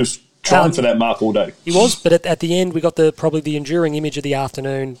the end... Trying for that mark all day. He was, but at the end, we got probably the enduring image of the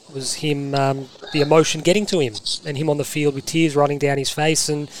afternoon was him, the emotion getting to him, and him on the field with tears running down his face,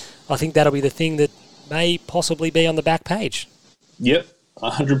 and I think that'll be the thing that may possibly be on the back page. Yep,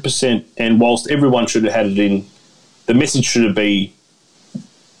 100%. And whilst everyone should have had it in, the message should be,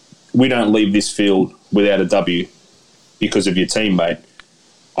 we don't leave this field without a W because of your teammate.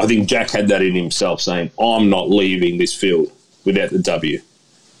 I think Jack had that in himself, saying, I'm not leaving this field without the W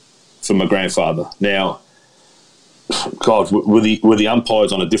for my grandfather. Now, God, were the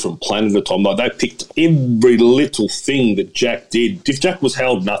umpires on a different planet at the time? Like, they picked every little thing that Jack did. If Jack was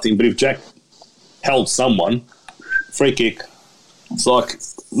held, nothing, but if Jack held someone, free kick. It's like,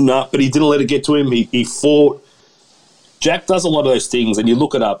 no, but he didn't let it get to him. He fought. Jack does a lot of those things, and you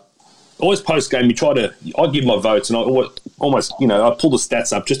look it up. Always post-game, I give my votes, and I almost, I pull the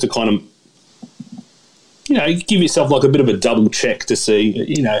stats up just to kind of, give yourself like a bit of a double check to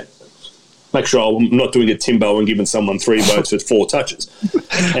see, make sure I'm not doing a Timbo and giving someone 3 votes with 4 touches.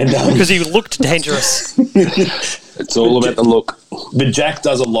 And because he looked dangerous. It's all about the look. But Jack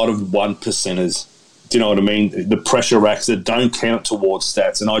does a lot of 1 percenters. Do you know what I mean? The pressure racks that don't count towards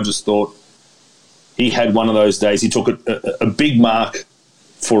stats. And I just thought he had one of those days. He took a big mark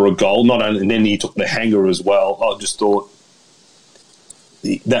for a goal, not only, and then he took the hanger as well. I just thought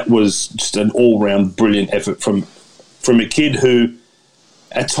that was just an all-round brilliant effort from a kid who,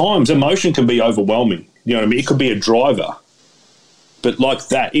 at times, emotion can be overwhelming. You know what I mean? It could be a driver. But like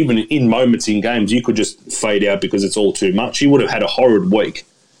that, even in moments in games, you could just fade out because it's all too much. He would have had a horrid week.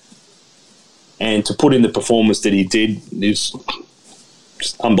 And to put in the performance that he did is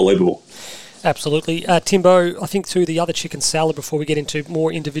just unbelievable. Absolutely. Timbo, I think through the other chicken salad before we get into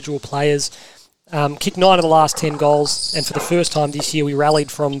more individual players, kicked 9 of the last 10 goals, and for the first time this year we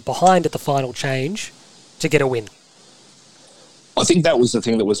rallied from behind at the final change to get a win. I think that was the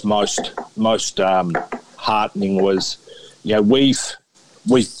thing that was most heartening was,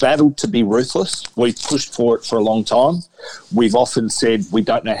 we've battled to be ruthless. We've pushed for it for a long time. We've often said we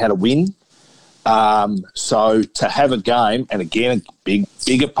don't know how to win. So to have a game, and again, a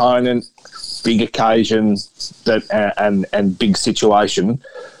big opponent, big occasion, and big situation,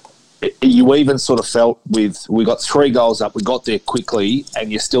 you even sort of felt we got 3 goals up, we got there quickly,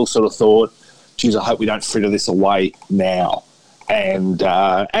 and you still sort of thought, geez, I hope we don't fritter this away now. And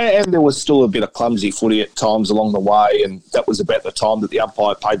there was still a bit of clumsy footy at times along the way, and that was about the time that the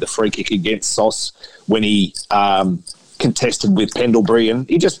umpire paid the free kick against Sauce when he contested with Pendlebury, and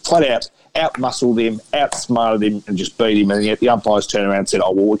he just flat out-muscled him, outsmarted him, and just beat him. And yet the umpires turned around and said,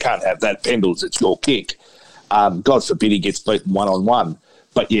 oh, well, we can't have that, Pendles, it's your kick. God forbid he gets beaten one-on-one.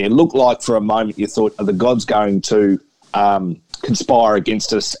 But, yeah, it looked like for a moment you thought, are the gods going to conspire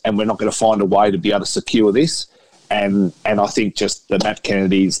against us and we're not going to find a way to be able to secure this? And I think just the Matt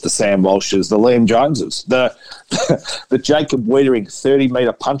Kennedys, the Sam Walshes, the Liam Joneses, the Jacob Wiedering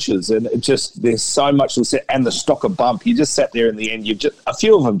 30-metre punches, and it just there's so much to say, and the Stocker bump. You just sat there in the end. A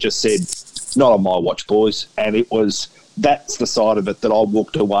few of them just said, "Not on my watch, boys," and that's the side of it that I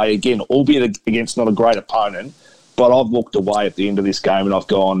walked away again, albeit against not a great opponent, but I've walked away at the end of this game and I've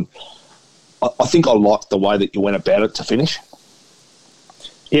gone, I think I liked the way that you went about it to finish.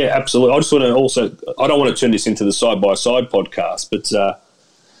 Yeah, absolutely. I just want to also, I don't want to turn this into the side-by-side podcast, but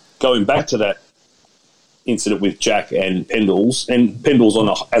going back to that incident with Jack and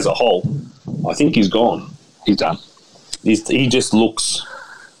Pendles as a whole, I think he's gone. He's done. He just looks...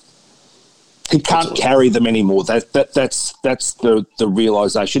 He can't carry them anymore. That's the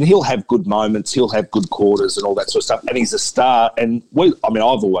realisation. He'll have good moments. He'll have good quarters and all that sort of stuff. And he's a star. And I've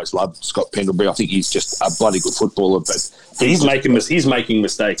always loved Scott Pendlebury. I think he's just a bloody good footballer. But he's making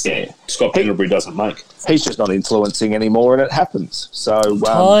mistakes. Yeah, Scott Pendlebury doesn't make. He's just not influencing anymore, and it happens. So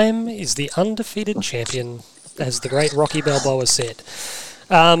time is the undefeated champion, as the great Rocky Balboa said.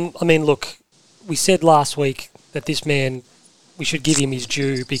 Look, we said last week that this man, we should give him his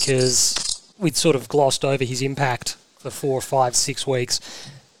due because we'd sort of glossed over his impact for 4, 5, 6 weeks.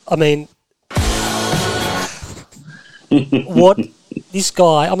 What this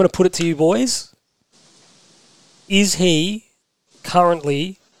guy, I'm going to put it to you boys, is he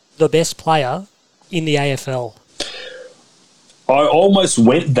currently the best player in the AFL? I almost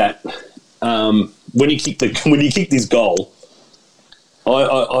went that when he kicked his goal.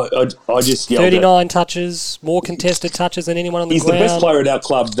 I just yelled 39 touches, more contested touches than anyone on the ground. He's the best player at our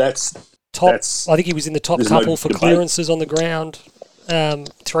club. I think he was in the top couple for clearances on the ground.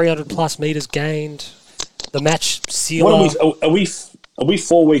 300 plus metres gained. The match sealer. Are we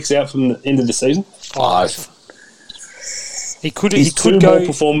 4 weeks out from the end of the season? 5. He could He's two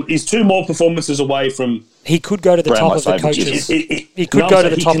more performances away from. He could go to the top of the coaches. He could go to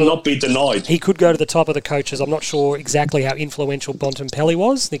the top. He cannot be denied. He could go to the top of the coaches. I'm not sure exactly how influential Bontempelli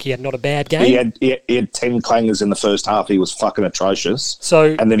was. I think he had not a bad game. He had 10 clangers in the first half. He was fucking atrocious.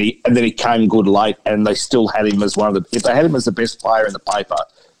 So and then he came good late, and they still had him as one of the. If they had him as the best player in the paper,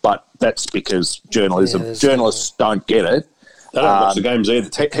 but that's because journalists don't get it. They don't watch the games either.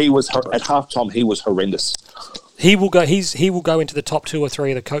 He was at halftime. He was horrendous. He will go. He will go into the top 2 or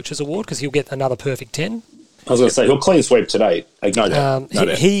 3 of the coaches award because he'll get another perfect 10. I was going to say he'll clean sweep today. No doubt.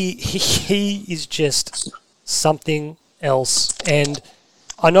 He is just something else, and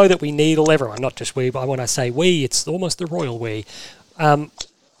I know that we need everyone, not just we. But when I say we, it's almost the royal we.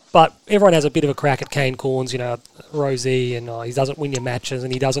 But everyone has a bit of a crack at Kane Corns, Rosie, and he doesn't win your matches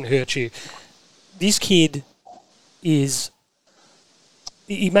and he doesn't hurt you. This kid is.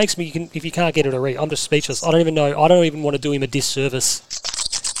 He makes me. If you can't get it already, I'm just speechless. I don't even know. I don't even want to do him a disservice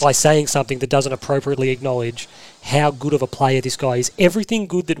by saying something that doesn't appropriately acknowledge how good of a player this guy is. Everything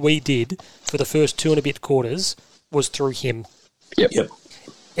good that we did for the first 2 and a bit quarters was through him. Yep.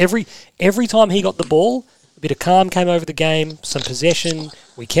 Every time he got the ball, a bit of calm came over the game, some possession.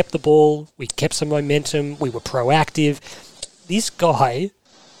 We kept the ball. We kept some momentum. We were proactive. This guy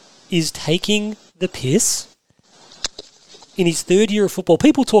is taking the piss. In his 3rd year of football,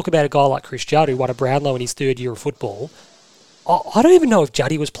 people talk about a guy like Chris Judd who won a Brownlow in his 3rd year of football. I don't even know if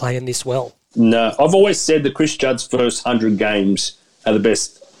Juddy was playing this well. No, I've always said that Chris Judd's first 100 games are the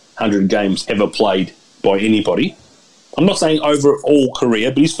best 100 games ever played by anybody. I'm not saying overall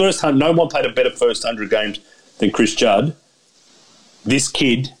career, but his first 100, no one played a better first 100 games than Chris Judd. This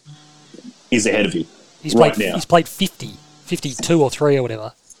kid is ahead of him now. He's played 50, 52 or 3 or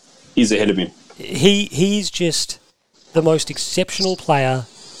whatever. He's ahead of him. He's just the most exceptional player,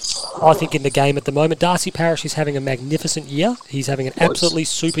 I think, in the game at the moment. Darcy Parish is having a magnificent year. He's having an absolutely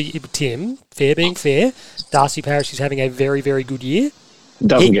super year. Tim, fair being fair, Darcy Parish is having a very, very good year.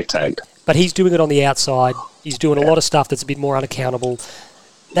 Doesn't get tagged. But he's doing it on the outside. He's doing a lot of stuff that's a bit more unaccountable.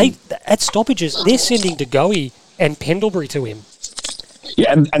 At stoppages, they're sending De Goey and Pendlebury to him.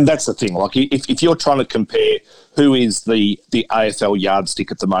 Yeah, and that's the thing. Like, if you're trying to compare who is the AFL yardstick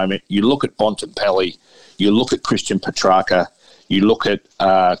at the moment, you look at Bontempelli, you look at Christian Petrarca, you look at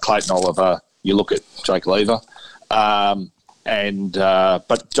Clayton Oliver, you look at Jake Lever, but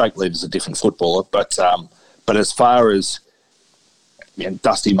Jake Lever's a different footballer. But as far as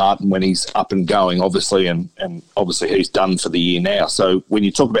Dusty Martin, when he's up and going, obviously, and obviously he's done for the year now. So when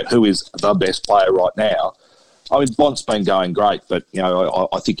you talk about who is the best player right now, I mean, Bont's been going great, but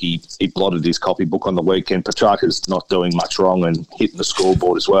I think he blotted his copybook on the weekend. Petrarca's not doing much wrong and hitting the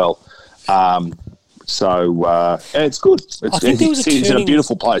scoreboard as well. So it's good. He's in a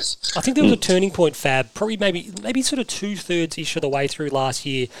beautiful place. I think there was a turning point, Fab, probably maybe sort of 2/3-ish of the way through last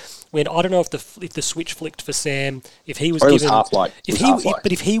year, when I don't know if the switch flicked for Sam, if he was given. It was halfway.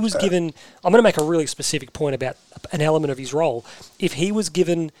 But if he was given, I'm going to make a really specific point about an element of his role. If he was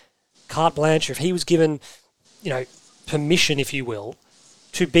given carte blanche, if he was given, permission, if you will,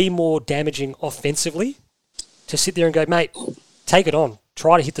 to be more damaging offensively, to sit there and go, mate, take it on.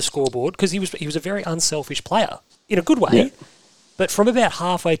 Try to hit the scoreboard, because he was a very unselfish player in a good way. Yeah. But from about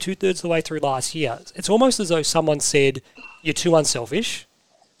halfway, 2/3 of the way through last year, it's almost as though someone said, "You're too unselfish.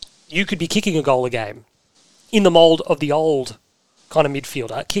 You could be kicking a goal a game." In the mould of the old kind of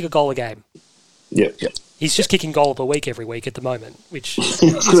midfielder, kick a goal a game. Yeah. He's just kicking goal per week every week at the moment, which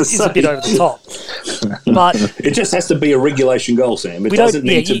is a bit over the top. But it just has to be a regulation goal, Sam. It doesn't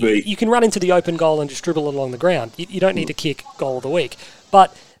need to be. You can run into the open goal and just dribble along the ground. You don't need to kick goal of the week.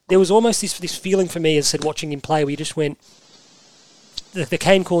 But there was almost this feeling for me, as I said, watching him play, where you just went, the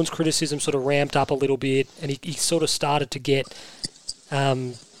Kane Corns criticism sort of ramped up a little bit, and he sort of started to get,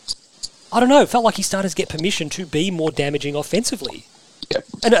 I don't know, it felt like he started to get permission to be more damaging offensively. Yep.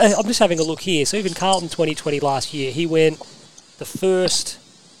 And I'm just having a look here. So even Carlton 2020 last year, he went the first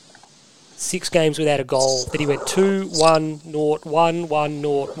 6 games without a goal. Then he went 2-1-0,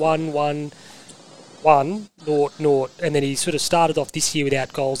 1-1-0, 1-1, 1-0-0, and then he sort of started off this year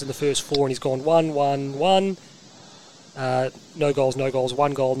without goals in the first 4, and he's gone 1-1-1, no goals,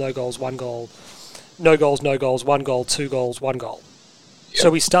 1 goal, no goals, 1 goal, no goals, 1 goal, 2 goals, 1 goal. Yep.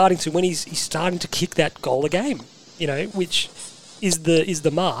 So he's starting to kick that goal a game, which is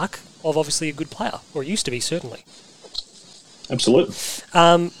the mark of obviously a good player, or it used to be, certainly. Absolutely.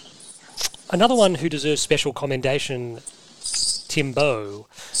 Another one who deserves special commendation, Timbo,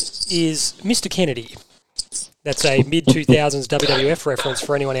 is Mr. Kennedy. That's a mid-2000s WWF reference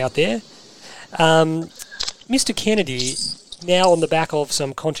for anyone out there. Mr. Kennedy now on the back of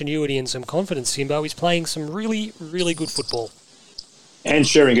some continuity and some confidence, Simbo, he's playing some really, really good football. And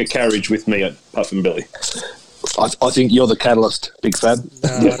sharing a carriage with me at Puff and Billy. I think you're the catalyst, Big Fab. No,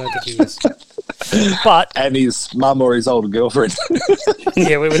 I don't think he is. But and his mum or his older girlfriend.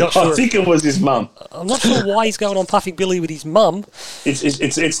 Yeah, we're not sure. I think it was his mum. I'm not sure why he's going on Puffing Billy with his mum.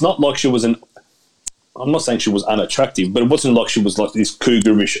 It's not like she was an... I'm not saying she was unattractive, but it wasn't like she was like this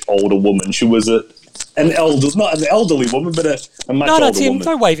cougarish older woman. She was not an elderly woman, but a much older Tim, woman.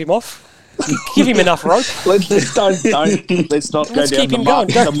 don't wave him off. Give him enough rope. Let's not go down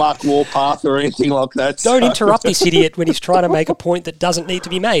the Mark War path or anything like that. Don't interrupt this idiot when he's trying to make a point that doesn't need to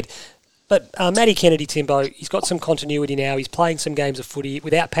be made. But Matty Kennedy, Timbo, he's got some continuity now. He's playing some games of footy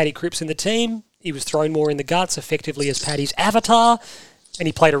without Paddy Cripps in the team. He was thrown more in the guts, effectively as Paddy's avatar, and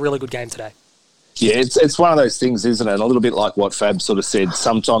he played a really good game today. Yeah, it's one of those things, isn't it? A little bit like what Fab sort of said.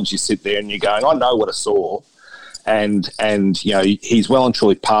 Sometimes you sit there and you're going, I know what I saw. And you know, he's well and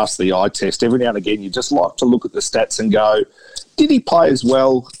truly passed the eye test. Every now and again, you just like to look at the stats and go, did he play as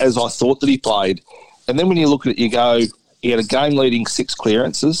well as I thought that he played? And then when you look at it, you go, he had a game-leading 6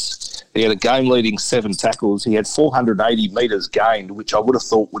 clearances. He had a game-leading 7 tackles. He had 480 metres gained, which I would have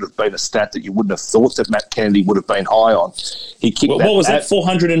thought would have been a stat that you wouldn't have thought that Matt Kennedy would have been high on. He kicked what was that,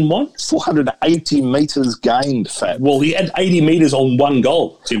 401? 480 metres gained, Fab. Well, he had 80 metres on one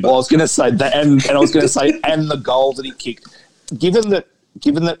goal, Timbo. Well, I was going to say that, and I was going to say, and the goal that he kicked. Given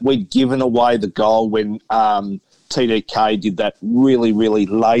that we'd given away the goal when TDK did that really, really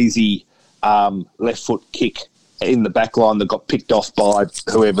lazy left foot kick in the back line that got picked off by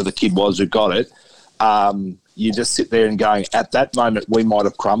whoever the kid was who got it, you just sit there and going, at that moment, we might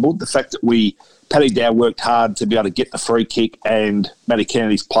have crumbled. The fact that Paddy Dow worked hard to be able to get the free kick and Matty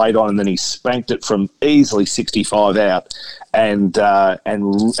Kennedy's played on and then he spanked it from easily 65 out. And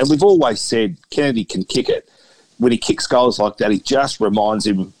we've always said Kennedy can kick it. When he kicks goals like that, he just reminds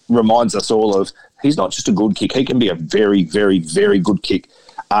us all of he's not just a good kick. He can be a very, very, very good kick.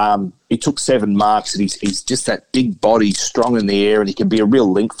 He took 7 marks and he's just that big body, strong in the air, and he can be a real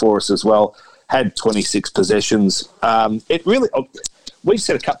link for us as well. Had 26 possessions. We've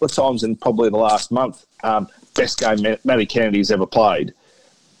said a couple of times in probably the last month, best game Matty Kennedy's ever played,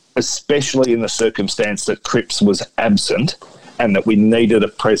 especially in the circumstance that Cripps was absent and that we needed a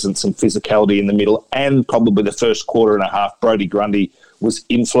presence and physicality in the middle, and probably the first quarter and a half Brodie Grundy was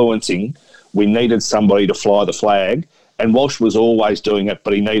influencing. We needed somebody to fly the flag. And Walsh was always doing it,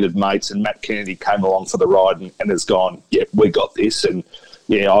 but he needed mates, and Matt Kennedy came along for the ride and has gone, yeah, we got this. And,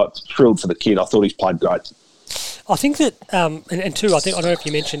 yeah, I'm thrilled for the kid. I thought he's played great. I think that, and two, I don't know if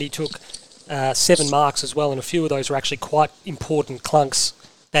you mentioned he took 7 marks as well, and a few of those were actually quite important clunks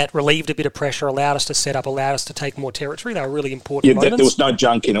that relieved a bit of pressure, allowed us to set up, allowed us to take more territory. They were really important moments. There was no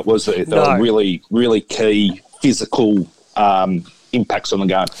junk in it, was there? They were really, really key physical impacts on the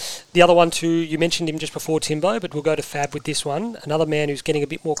game. The other one too, you mentioned him just before, Timbo, but we'll go to Fab with this one. Another man who's getting a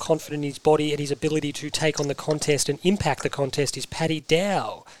bit more confident in his body and his ability to take on the contest and impact the contest is Paddy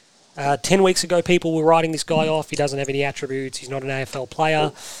Dow. 10 weeks ago, people were writing this guy off. He doesn't have any attributes. He's not an AFL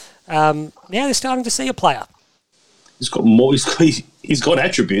player. Now they're starting to see a player. He's got more. He's got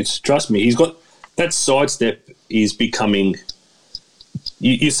attributes. Trust me. He's got that sidestep is becoming.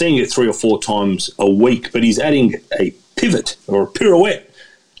 You're seeing it 3 or 4 times a week, but he's adding a pivot or a pirouette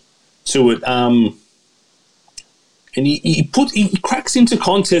to it, and he cracks into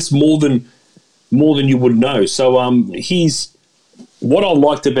contests more than you would know. So he's what I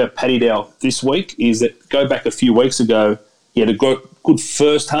liked about Paddy Dow this week is that go back a few weeks ago, he had a good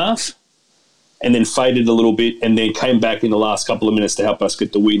first half, and then faded a little bit, and then came back in the last couple of minutes to help us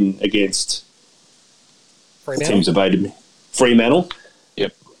get the win against. The team's evaded me. Fremantle.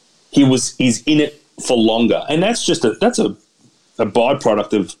 Yep. He's in it for longer, and that's a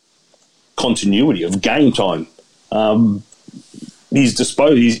byproduct of continuity of game time. His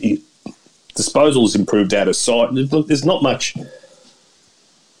disposal has improved out of sight. There's not much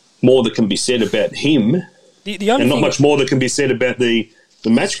more that can be said about him, and not much more that can be said about the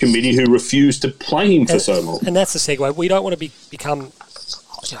match committee who refused to play him for so long. And that's the segue. We don't want to become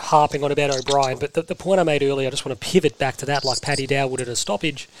harping on about O'Brien, but the point I made earlier, I just want to pivot back to that, like Paddy Dow would at a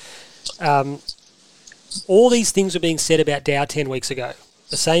stoppage. All these things were being said about Dow 10 weeks ago.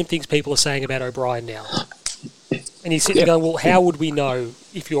 The same things people are saying about O'Brien now. And he's sitting there going, well, how would we know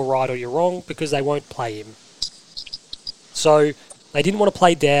if you're right or you're wrong? Because they won't play him. So they didn't want to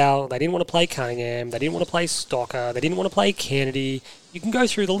play Dow. They didn't want to play Cunningham. They didn't want to play Stocker. They didn't want to play Kennedy. You can go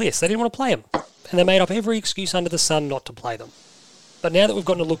through the list. They didn't want to play him. And they made up every excuse under the sun not to play them. But now that we've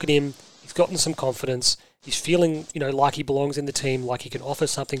gotten to look at him, he's gotten some confidence. He's feeling, like he belongs in the team, like he can offer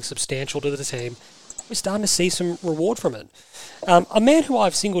something substantial to the team. we're starting to see some reward from it. A man who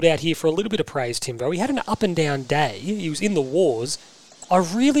I've singled out here for a little bit of praise, Timbo, he had an up and down day. He was in the wars. I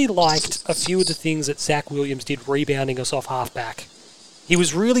really liked a few of the things that Zach Williams did rebounding us off halfback. He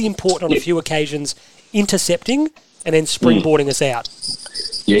was really important on a few occasions, intercepting and then springboarding us out.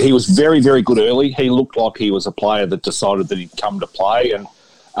 Yeah, he was very, very good early. He looked like he was a player that decided that he'd come to play, and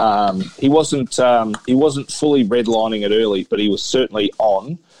he wasn't fully redlining it early, but he was certainly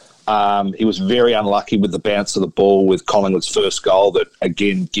on. He was very unlucky with the bounce of the ball with Collingwood's first goal that,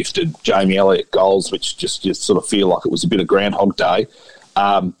 again, gifted Jamie Elliott goals, which just sort of feel like it was a bit of Groundhog Day.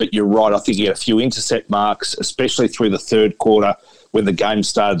 But you're right, I think he had a few intercept marks, especially through the third quarter when the game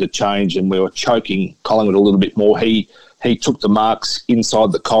started to change and we were choking Collingwood a little bit more. He took the marks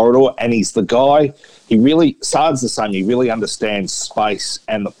inside the corridor, and he's the guy. Sard's the same, he really understands space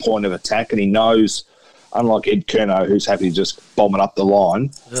and the point of attack, and he knows, unlike Ed Curnow, who's happy to just bomb it up the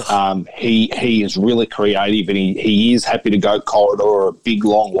line, he is really creative, and he is happy to go corridor or a big,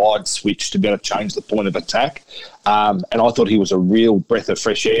 long, wide switch to be able to change the point of attack. And I thought he was a real breath of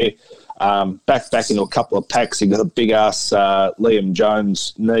fresh air. Back into a couple of packs, he got a big-ass Liam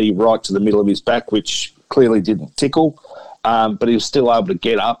Jones knee right to the middle of his back, which clearly didn't tickle, but he was still able to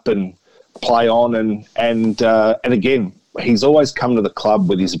get up and play on. And again, he's always come to the club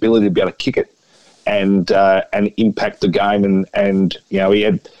with his ability to be able to kick it and impact the game. And he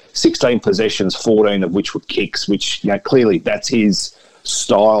had 16 possessions, 14 of which were kicks, which clearly that's his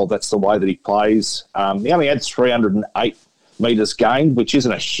style. That's the way that he plays. He only had 308 metres gained, which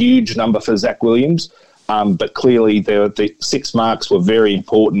isn't a huge number for Zach Williams, but clearly the 6 marks were very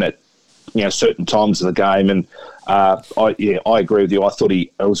important at certain times of the game, and I agree with you. I thought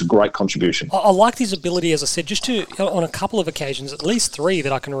it was a great contribution. I liked his ability, as I said, just to, on a couple of occasions, at least 3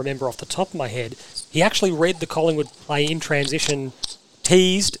 that I can remember off the top of my head, he actually read the Collingwood play in transition,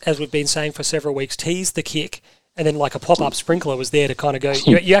 teased, as we've been saying for several weeks, teased the kick, and then like a pop-up sprinkler was there to kind of go,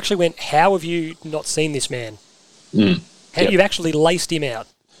 you actually went, how have you not seen this man? You've actually laced him out.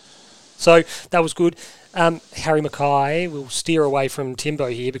 So that was good. Harry Mackay will steer away from Timbo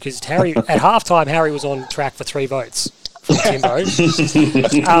here because Harry at halftime, Harry was on track for 3 votes from Timbo.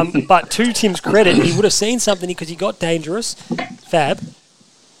 But to Tim's credit, he would have seen something because he got dangerous. Fab,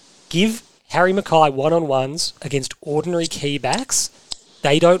 give Harry Mackay one-on-ones against ordinary key backs.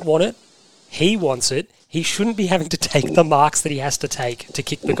 They don't want it. He wants it. He shouldn't be having to take the marks that he has to take to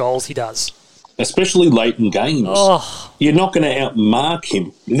kick the goals he does. Especially late in games. Oh. You're not going to outmark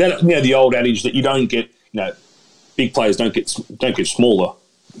him. The old adage that you don't get, big players don't get smaller.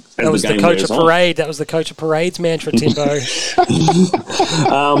 That was the coach of parade. That was the coach of parade's mantra, Timbo.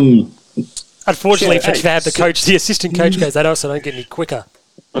 Unfortunately for Fab, the assistant coach goes, that also don't get any quicker.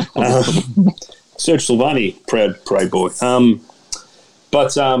 Sergio Silvagni, proud parade boy.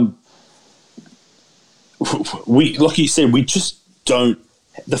 But we, like you said, we just don't.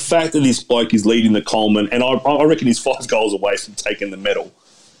 The fact that this bloke is leading the Coleman, and I reckon he's 5 goals away from taking the medal,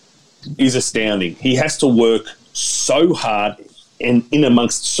 is astounding. He has to work so hard and in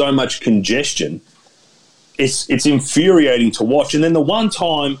amongst so much congestion. It's infuriating to watch. And then the one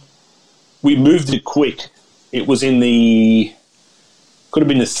time we moved it quick, it was in could have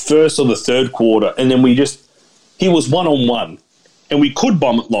been the first or the third quarter, and then he was one-on-one, and we could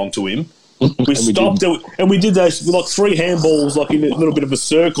bomb it long to him. We stopped it, and we did those 3 handballs, in a little bit of a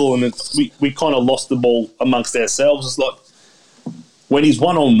circle, and we kind of lost the ball amongst ourselves. It's like when he's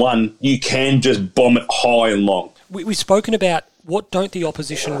one-on-one, you can just bomb it high and long. We've spoken about what don't the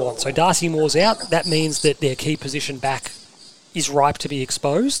opposition want. So Darcy Moore's out. That means that their key position back is ripe to be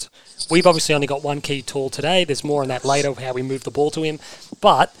exposed. We've obviously only got one key tall today. There's more on that later, how we move the ball to him.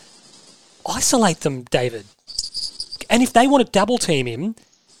 But isolate them, David. And if they want to double team him,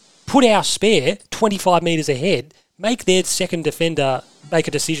 put our spare 25 metres ahead, make their second defender make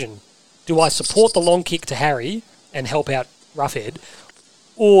a decision. Do I support the long kick to Harry and help out Roughhead,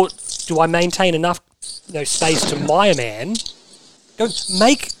 or do I maintain enough space to my man? Go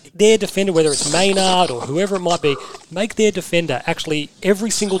make their defender, whether it's Maynard or whoever it might be, make their defender actually every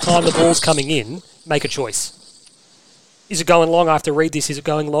single time the ball's coming in, make a choice. Is it going long? I have to read this. Is it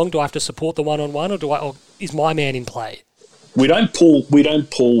going long? Do I have to support the one-on-one, or is my man in play? We don't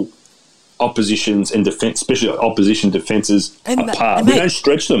pull oppositions and defense, especially opposition defences apart. We don't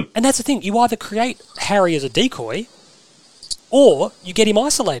stretch them. And that's the thing. You either create Harry as a decoy, or you get him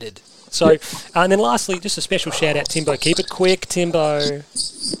isolated. So, and then lastly, just a special shout out, Timbo. Keep it quick, Timbo.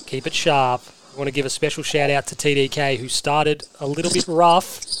 Keep it sharp. I want to give a special shout out to TDK, who started a little bit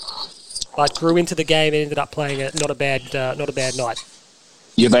rough, but grew into the game and ended up playing not a bad night.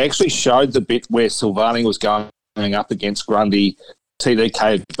 Yeah, they actually showed the bit where Silvagni was going up against Grundy. TDK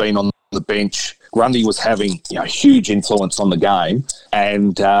had been on the bench Grundy was having huge influence on the game,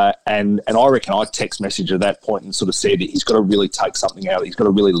 and I reckon I text messaged at that point and sort of said he's got to really take something out. He's got to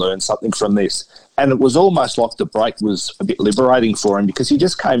really learn something from this. And it was almost like the break was a bit liberating for him because he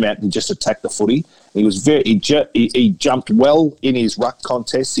just came out and just attacked the footy. He was he jumped well in his ruck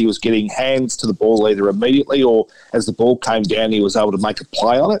contests. He was getting hands to the ball either immediately or as the ball came down, he was able to make a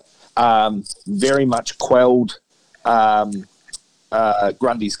play on it. Very much quelled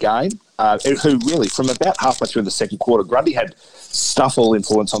Grundy's game. Who really, from about halfway through the second quarter, Grundy had stuff all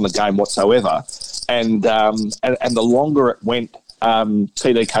influence on the game whatsoever. And the longer it went,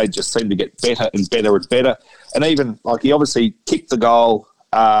 TDK just seemed to get better and better and better. And even, he obviously kicked the goal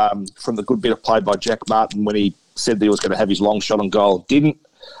from the good bit of play by Jack Martin when he said that he was going to have his long shot on goal. Didn't,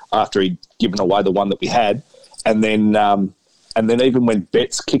 after he'd given away the one that we had. And then even when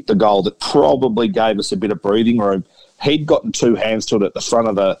Betts kicked the goal that probably gave us a bit of breathing room, he'd gotten two hands to it at the front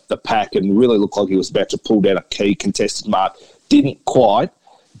of the pack and really looked like he was about to pull down a key contested mark. Didn't quite,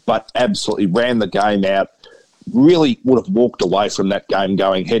 but absolutely ran the game out. Really would have walked away from that game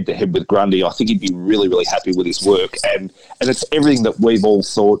going head-to-head with Grundy. I think he'd be really, really happy with his work. And it's everything that we've all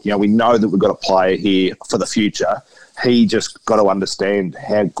thought. We know that we've got a player here for the future. He just got to understand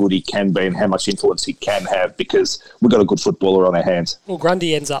how good he can be and how much influence he can have because we've got a good footballer on our hands. Well,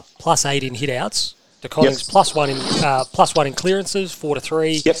 Grundy ends up +8 in hit-outs. De Koning +1 in clearances,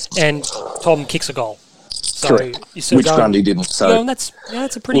 4-3, and Tom kicks a goal. So correct. Which Grundy didn't. So that's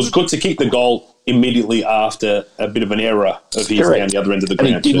a pretty. It was good to kick the goal immediately after a bit of an error of his down the other end of the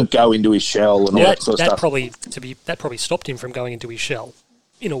ground. And he didn't go into his shell and all that sort of stuff. That probably stopped him from going into his shell,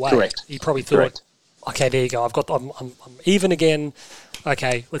 in a way. Correct. He probably thought, okay, there you go. I'm even again.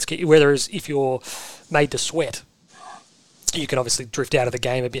 Okay, let's get you. Whereas if you're made to sweat, you can obviously drift out of the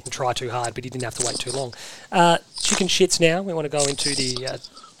game a bit and try too hard, but you didn't have to wait too long. Chicken shits now. We want to go into the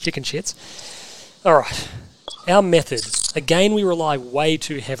chicken shits. All right. Our method. Again, we rely way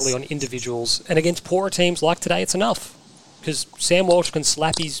too heavily on individuals, and against poorer teams like today, it's enough. Because Sam Walsh can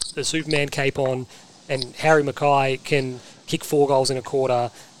slap the Superman cape on, and Harry Mackay can kick 4 goals in a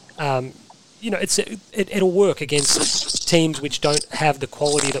quarter. It'll work against teams which don't have the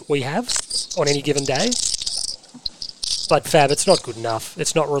quality that we have on any given day. But Fab, it's not good enough.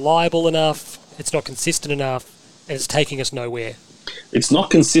 It's not reliable enough. It's not consistent enough, and it's taking us nowhere. It's not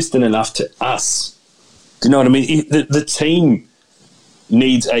consistent enough to us. Do you know what I mean? The team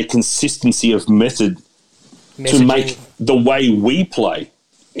needs a consistency of method to make the way we play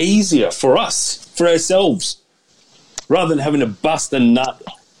easier for us, for ourselves, rather than having to bust a nut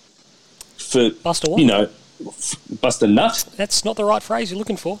for bust a what? Bust a nut. That's not the right phrase you're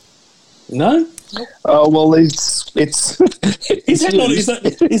looking for. No. Nope. Oh well, it's. Is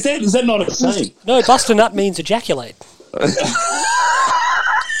that not a saying? No, bust a nut means ejaculate.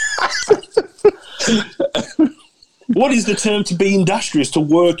 What is the term to be industrious, to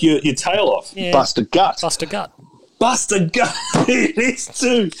work your tail off? Yeah. Bust a gut. Bust a gut. Bust a gut. It is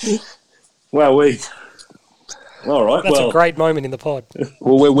too. Well, all right. That's a great moment in the pod.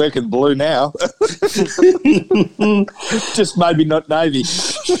 Well, we're working blue now. Just maybe not navy.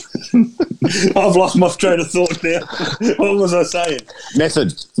 I've lost my train of thought now. What was I saying?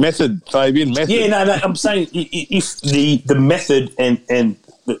 Method, Fabian, method. Yeah, no, I'm saying if the method and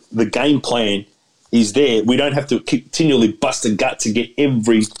the game plan is there, we don't have to continually bust a gut to get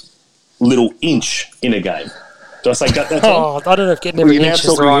every little inch in a game. Do I say gut that time? Oh, I don't know if getting every inch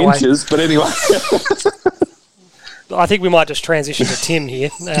is the right inches, but anyway. I think we might just transition to Tim here.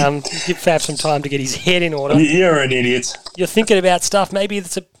 Give Fab some time to get his head in order. You're an idiot. You're thinking about stuff. Maybe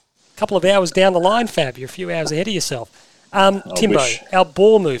it's a couple of hours down the line, Fab. You're a few hours ahead of yourself. Timbo, our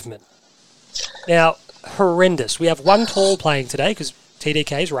ball movement. Now, horrendous. We have one tall playing today because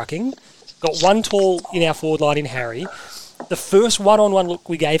TDK's rucking. Got one tall in our forward line in Harry. The first one-on-one look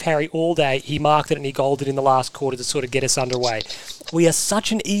we gave Harry all day, he marked it and he goaled it in the last quarter to sort of get us underway. We are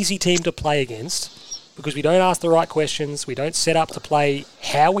such an easy team to play against because we don't ask the right questions, we don't set up to play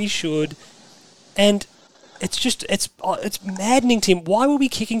how we should, and it's maddening, Tim. Why were we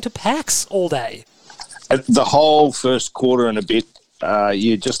kicking to packs all day? The whole first quarter and a bit,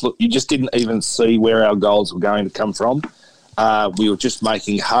 you just didn't even see where our goals were going to come from. We were just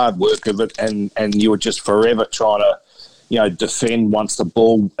making hard work of it, and you were just forever trying to, defend once the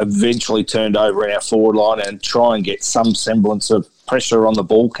ball eventually turned over in our forward line and try and get some semblance of pressure on the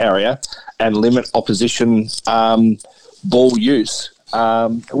ball carrier and limit opposition ball use.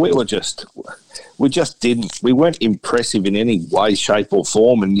 We weren't impressive in any way, shape or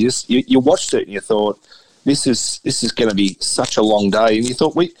form, and you watched it and you thought, this is going to be such a long day, and you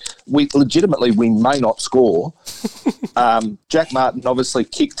thought we legitimately we may not score. Jack Martin obviously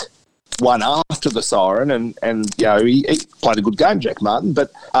kicked one after the siren, and he played a good game, Jack Martin.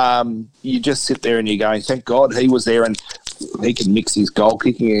 But you just sit there and you're going, thank God he was there, and he can mix his goal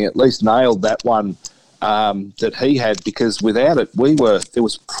kicking. He at least nailed that one that he had, because without it, there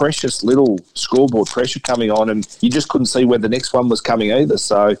was precious little scoreboard pressure coming on, and you just couldn't see where the next one was coming either.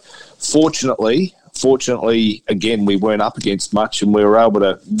 So fortunately, again, we weren't up against much, and we were able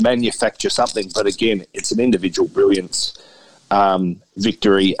to manufacture something. But again, it's an individual brilliance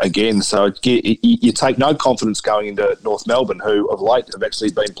victory again. So you take no confidence going into North Melbourne, who of late have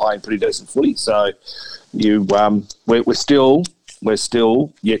actually been playing pretty decent footy. So we're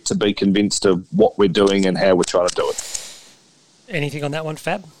still yet to be convinced of what we're doing and how we're trying to do it. Anything on that one,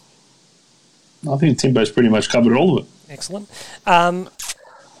 Fab? I think Timbo's pretty much covered all of it. Excellent.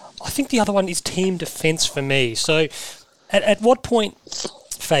 I think the other one is team defence for me. So at what point,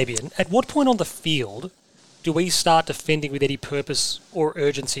 Fabian, at what point on the field do we start defending with any purpose or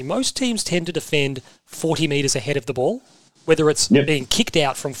urgency? Most teams tend to defend 40 metres ahead of the ball, whether it's being kicked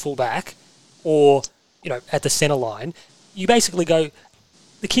out from full-back or, at the centre line. You basically go,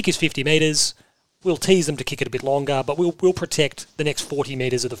 the kick is 50 metres, we'll tease them to kick it a bit longer, but we'll protect the next 40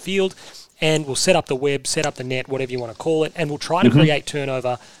 metres of the field, and we'll set up the web, set up the net, whatever you want to call it, and we'll try to create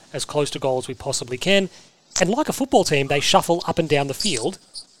turnover as close to goal as we possibly can. And like a football team, they shuffle up and down the field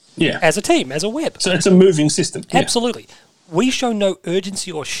as a team, as a web. So it's a moving system. Yeah. Absolutely. We show no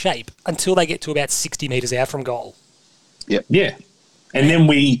urgency or shape until they get to about 60 metres out from goal. Yep. Yeah. And then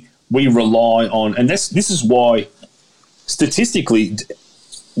we rely on, and this is why statistically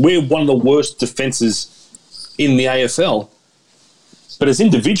we're one of the worst defences in the AFL. But as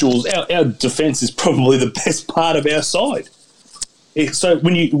individuals, our defence is probably the best part of our side. So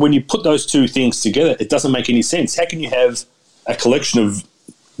when you put those two things together, it doesn't make any sense. How can you have a collection of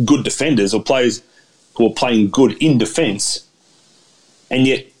good defenders or players who are playing good in defence and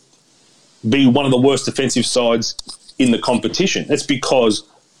yet be one of the worst defensive sides in the competition? That's because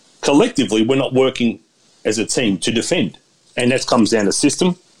collectively we're not working as a team to defend. And that comes down to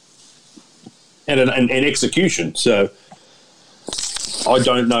system and execution. So I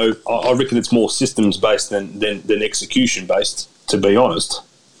don't know. I reckon it's more systems-based than execution-based, to be honest.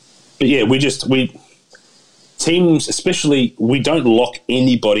 But yeah, teams, especially, we don't lock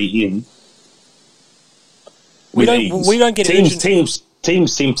anybody in. We don't get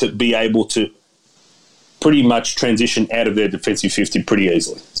teams seem to be able to pretty much transition out of their defensive 50 pretty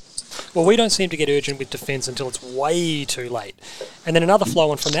easily. Well, we don't seem to get urgent with defence until it's way too late. And then another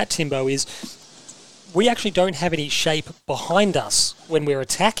flow on from that, Timbo, is we actually don't have any shape behind us when we're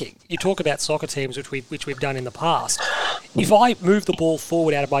attacking. You talk about soccer teams, which we've done in the past. If I move the ball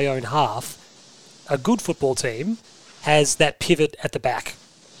forward out of my own half, a good football team has that pivot at the back,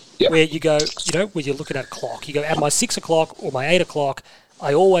 where you go, where you're looking at a clock. You go, at my 6 o'clock or my 8 o'clock,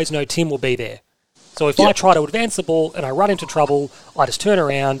 I always know Tim will be there. So if I try to advance the ball and I run into trouble, I just turn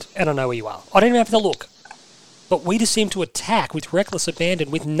around and I know where you are. I don't even have to look. But we just seem to attack with reckless abandon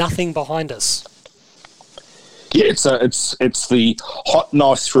with nothing behind us. Yeah, it's the hot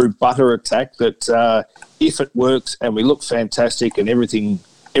knife through butter attack that if it works and we look fantastic and everything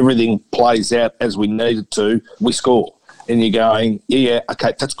plays out as we need it to, we score. And you're going,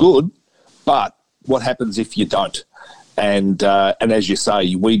 okay, that's good, but what happens if you don't? And as you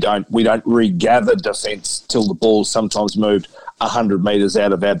say, we don't regather defence till the ball's sometimes moved 100 metres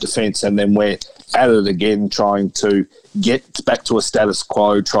out of our defence, and then we're at it again, trying to get back to a status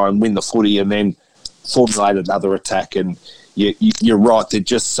quo, try and win the footy, and then formulate another attack. And you're right. It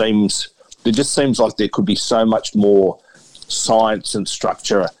just seems like there could be so much more science and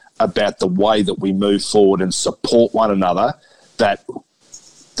structure about the way that we move forward and support one another, that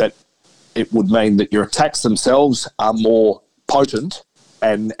it would mean that your attacks themselves are more potent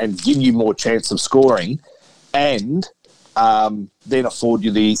and give you more chance of scoring, and then afford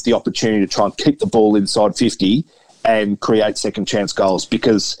you the opportunity to try and keep the ball inside 50 and create second chance goals,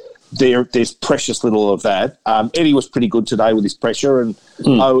 because there's precious little of that. Eddie was pretty good today with his pressure, and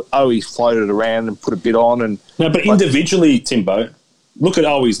he floated around and put a bit on. And but individually, Timbo, look at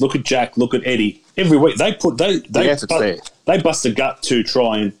Owies, look at Jack, look at Eddie. Every week they bust a gut to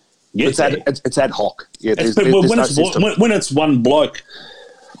try and get there. It's ad hoc. Yeah, when it's one bloke,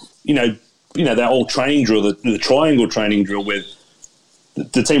 that old training drill, the triangle training drill, where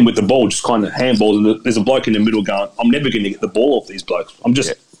the team with the ball just kind of handballs, and there's a bloke in the middle going, I'm never going to get the ball off these blokes. I'm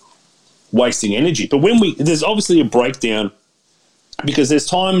just wasting energy. But there's obviously a breakdown, because there's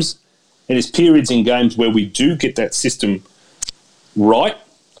times and there's periods in games where we do get that system right,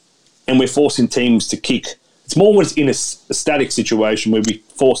 and we're forcing teams to kick. It's more when it's in a static situation where we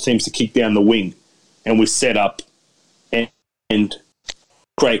force teams to kick down the wing, and we set up and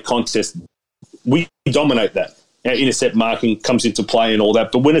create contest, we dominate that. Our intercept marking comes into play and all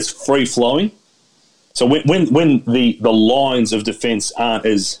that. But when it's free-flowing, so when the lines of defence aren't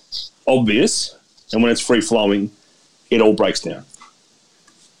as obvious and when it's free-flowing, it all breaks down.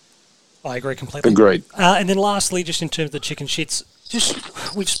 I agree completely. Agreed. And then lastly, just in terms of the chicken shits,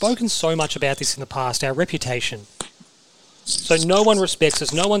 we've spoken so much about this in the past, our reputation. So no one respects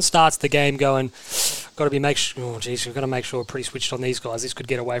us. No one starts the game going, we've got to make sure we're pretty switched on these guys. This could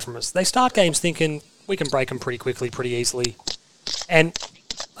get away from us. They start games thinking we can break them pretty quickly, pretty easily. And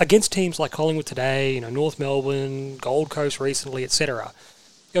against teams like Collingwood today, North Melbourne, Gold Coast recently, etc.,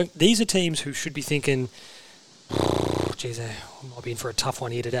 these are teams who should be thinking, geez, I might be in for a tough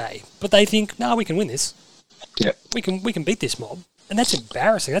one here today. But they think, no, we can win this. Yeah, we can beat this mob. And that's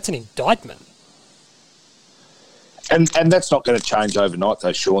embarrassing. That's an indictment. And that's not going to change overnight,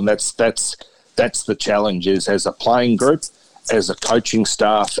 though, Sean. That's the challenge. Is as a playing group, as a coaching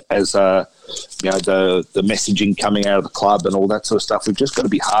staff, as the messaging coming out of the club and all that sort of stuff. We've just got to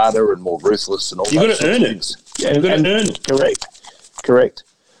be harder and more ruthless and all. You've got to earn it. Yeah, you've got to earn it. Correct.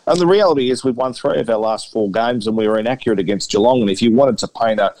 And the reality is, we've won 3 of our last 4 games, and we were inaccurate against Geelong. And if you wanted to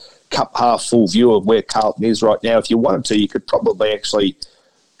paint a cup half full view of where Carlton is right now, if you wanted to, you could probably actually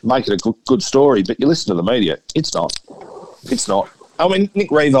make it a good story, but you listen to the media. It's not. I mean,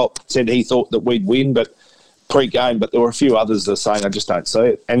 Nick Revolt said he thought that we'd win, but pre-game, but there were a few others that are saying, I just don't see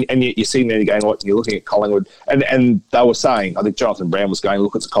it. And yet you're sitting there going, you're looking at Collingwood, and they were saying, I think Jonathan Brown was going,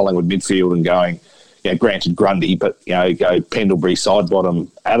 look at the Collingwood midfield and going, granted Grundy, but, go Pendlebury, Sidebottom,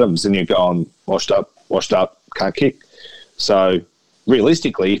 Adams, and you're going, washed up, can't kick. So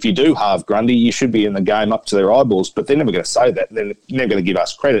realistically, if you do halve Grundy, you should be in the game up to their eyeballs, but they're never going to say that. They're never going to give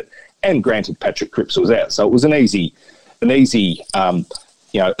us credit. And granted, Patrick Cripps was out, so it was an easy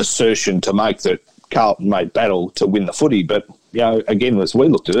assertion to make that Carlton made battle to win the footy. But again, as we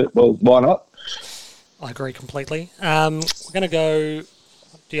looked at it, well, why not? I agree completely. We're going to go.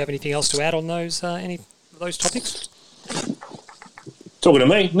 Do you have anything else to add on those any of those topics? Talking to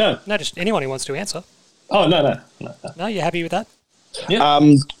me? No, just anyone who wants to answer. Oh no. No, you're happy with that? Yeah.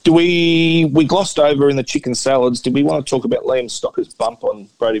 Do we glossed over in the chicken salads? Did we want to talk about Liam Stocker's bump on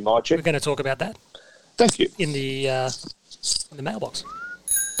Brody Mychek? We're going to talk about that. Thank you. In the mailbox.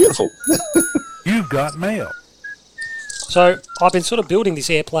 Beautiful. You've got mail. So I've been sort of building this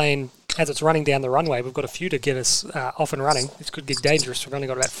airplane as it's running down the runway. We've got a few to get us off and running. This could get dangerous. We've only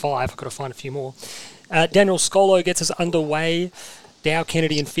got about 5. I've got to find a few more. Daniel Scolo gets us underway. Dow,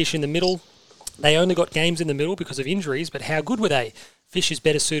 Kennedy and Fish in the middle. They only got games in the middle because of injuries, but how good were they? Fish is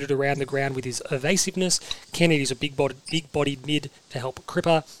better suited around the ground with his evasiveness. Kennedy's a big-bodied mid to help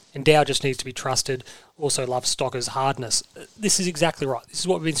Cripper, and Dow just needs to be trusted. Also loves Stocker's hardness. This is exactly right. This is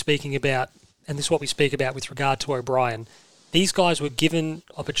what we've been speaking about, and this is what we speak about with regard to O'Brien. These guys were given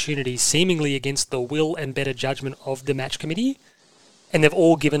opportunities seemingly against the will and better judgment of the match committee, and they've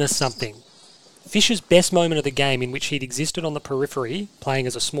all given us something. Fisher's best moment of the game in which he'd existed on the periphery, playing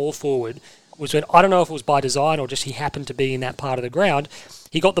as a small forward, was when, I don't know if it was by design or just he happened to be in that part of the ground,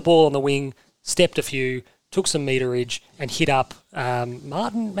 he got the ball on the wing, stepped a few, took some meterage, and hit up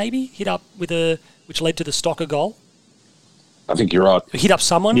Martin, maybe? Hit up which led to the Stocker goal. I think you're right. Hit up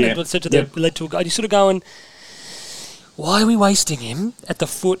someone, yeah. led to a goal. You're sort of going, why are we wasting him at the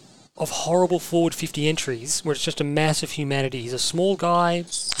foot of horrible forward 50 entries where it's just a massive humanity? He's a small guy,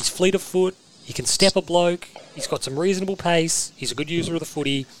 he's fleet of foot, he can step a bloke, he's got some reasonable pace, he's a good user of the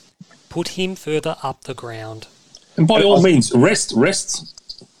footy. Put him further up the ground. And by all means, rest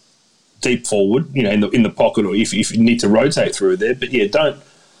deep forward, in the pocket, or if you need to rotate through there. But don't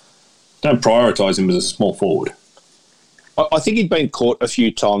prioritise him as a small forward. I think he'd been caught a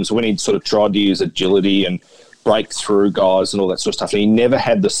few times when he'd sort of tried to use agility and break through guys and all that sort of stuff. And he never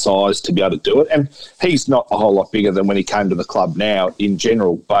had the size to be able to do it. And he's not a whole lot bigger than when he came to the club now in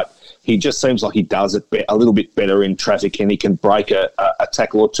general, but he just seems like he does it a little bit better in traffic, and he can break a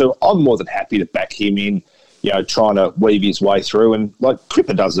tackle or two. I'm more than happy to back him in, trying to weave his way through. And like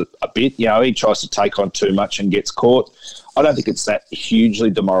Cripper does it a bit, he tries to take on too much and gets caught. I don't think it's that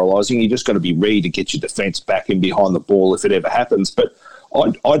hugely demoralising. You just got to be ready to get your defence back in behind the ball if it ever happens. But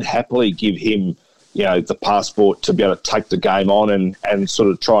I'd happily give him, the passport to be able to take the game on and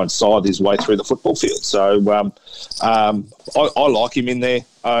sort of try and scythe his way through the football field. So I like him in there.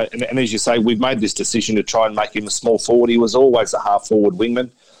 And as you say, we've made this decision to try and make him a small forward. He was always a half-forward wingman.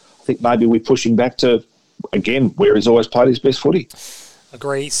 I think maybe we push him back to, again, where he's always played his best footy.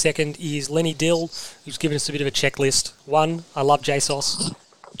 Agree. Second is Lenny Dill, who's given us a bit of a checklist. 1, I love JSOS.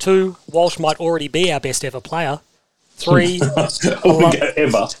 2, Walsh might already be our best ever player. 3, I love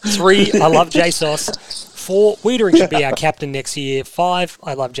JSOS. 4, Wiedering should be our captain next year. 5,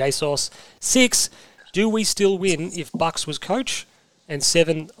 I love JSOS. 6, do we still win if Bucks was coach? And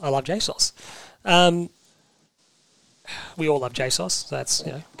 7, I love JSOS. We all love JSOS, so that's,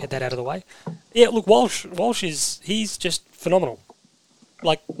 get that out of the way. Yeah, look, Walsh he's just phenomenal.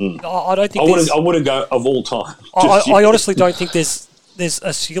 Like, I don't think I would have go of all time. I honestly don't think there's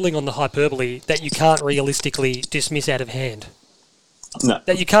a ceiling on the hyperbole that you can't realistically dismiss out of hand. No.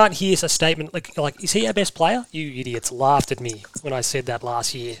 That you can't hear a statement like, is he our best player? You idiots laughed at me when I said that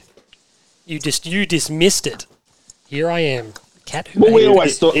last year. You dismissed it. Here I am. Cat who we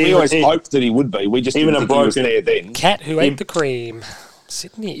always hoped that he would be. We just even didn't think he was there then. Cat who ate the cream.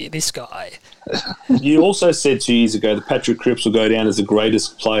 Sitting here, this guy. You also said 2 years ago that Patrick Cripps will go down as the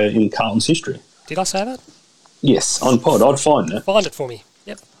greatest player in Carlton's history. Did I say that? Yes, on pod. I'd find that. Find it for me.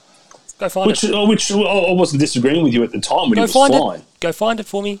 Yep. Go find it. Which I wasn't disagreeing with you at the time when he was flying. Go find it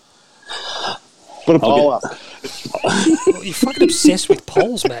for me. Put a poll up. You're fucking obsessed with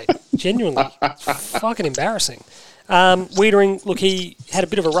polls, mate. Genuinely. It's fucking embarrassing. Wiedering, look, he had a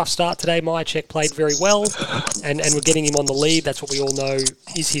bit of a rough start today. Myercheck played very well, and we're getting him on the lead. That's what we all know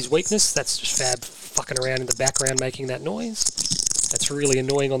is his weakness. That's just Fab fucking around in the background making that noise. That's really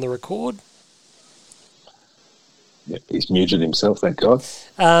annoying on the record. Yeah, he's muted himself, thank God.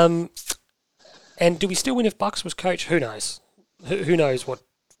 And do we still win if Bucks was coach? Who knows? Who knows what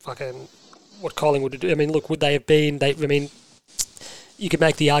Collingwood would do? I mean, look, would they have been... you could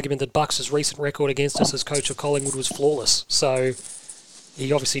make the argument that Bucks' recent record against us as coach of Collingwood was flawless. So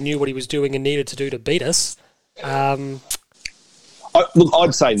he obviously knew what he was doing and needed to do to beat us. I'd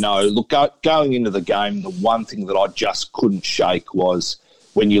say no. Look, going into the game, the one thing that I just couldn't shake was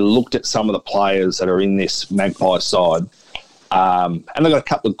when you looked at some of the players that are in this Magpie side, and they've got a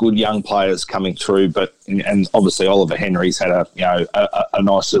couple of good young players coming through, and obviously Oliver Henry's had a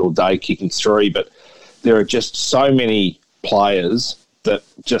nice little day kicking 3, but there are just so many players that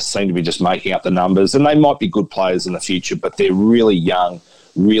just seem to be just making up the numbers, and they might be good players in the future, but they're really young,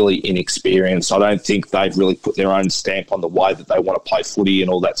 really inexperienced. I don't think they've really put their own stamp on the way that they want to play footy and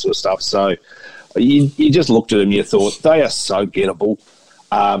all that sort of stuff. So you just looked at them, you thought, they are so gettable.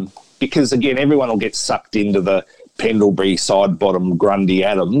 Because, again, everyone will get sucked into the Pendlebury, side-bottom, Grundy,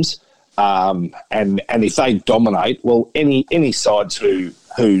 Adams, and if they dominate, well, any sides whose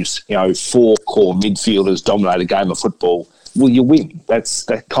 4 core midfielders dominate a game of football, well, you win. That's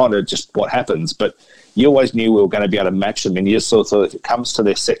kind of just what happens. But you always knew we were going to be able to match them, and you sort of thought if it comes to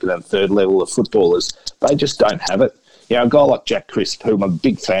their second and third level of footballers, they just don't have it. A guy like Jack Crisp, who I'm a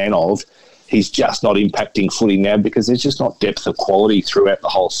big fan of, he's just not impacting footy now because there's just not depth of quality throughout the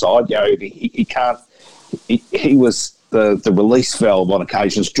whole side. He can't. He was the release valve on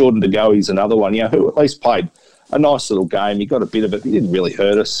occasions. Jordan De Goey's another one, who at least played a nice little game. He got a bit of it. He didn't really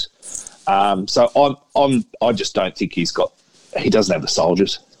hurt us. So I just don't think he doesn't have the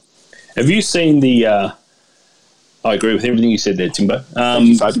soldiers. Have you seen the... I agree with everything you said there, Timbo.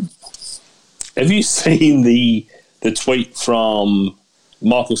 Have you seen the tweet from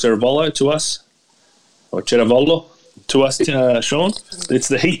Michael Ceravolo to us? Or Ceravolo to us, Sean? It's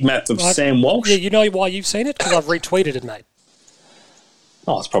the heat map of Sam Walsh. Yeah, you know why you've seen it? Because I've retweeted it, mate.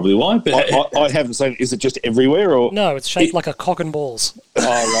 Oh, that's probably why. But I haven't seen it. Is it just everywhere? Or no, it's shaped like a cock and balls. Oh,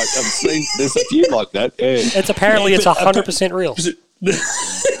 right. I've seen there's a few like that. Yeah. It's apparently it's 100% real.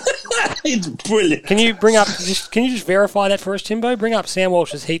 It's brilliant. Can you just verify that for us, Timbo? Bring up Sam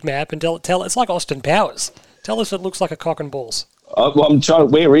Walsh's heat map and tell it's like Austin Powers. Tell us it looks like a cock and balls. Well, I'm trying.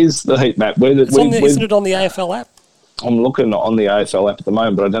 Where is the heat map? Isn't it on the AFL app? I'm looking on the AFL app at the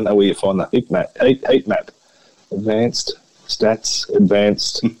moment, but I don't know where you find the heat map. Heat map, advanced stats,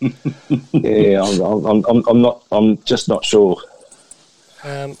 advanced. Yeah, I'm just not sure.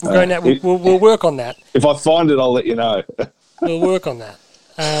 We'll work on that. If I find it, I'll let you know. We'll work on that.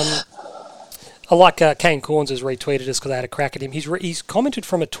 I like Kane Corns has retweeted us because I had a crack at him. He's commented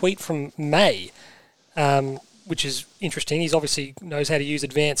from a tweet from May, which is interesting. He's obviously knows how to use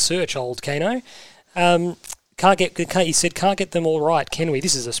advanced search, old Kano. He said, can't get them all right, can we?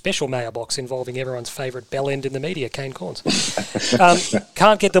 This is a special mailbox involving everyone's favourite bell end in the media, Kane Corns.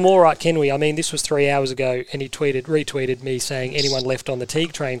 Can't get them all right, can we? I mean, this was 3 hours ago, and he retweeted me saying, anyone left on the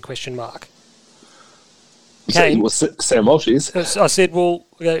Teague train, ? Kane, Sam Walsh is. I said, well,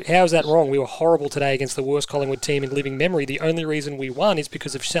 how is that wrong? We were horrible today against the worst Collingwood team in living memory. The only reason we won is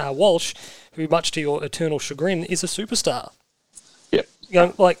because of Walsh, who, much to your eternal chagrin, is a superstar. Yep.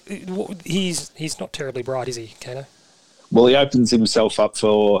 He's not terribly bright, is he, Kano? Well, he opens himself up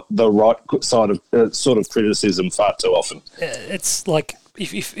for the right side of sort of criticism far too often. It's like,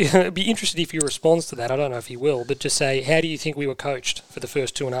 if I'd be interested if he responds to that. I don't know if he will, but just say, how do you think we were coached for the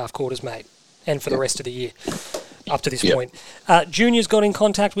first 2.5 quarters, mate? and for the rest of the year up to this point. Junior's got in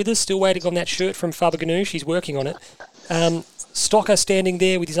contact with us, still waiting on that shirt from Faber Ganoush. He's working on it. Stocker standing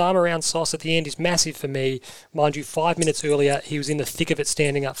there with his arm around Sauce at the end is massive for me. Mind you, 5 minutes earlier, he was in the thick of it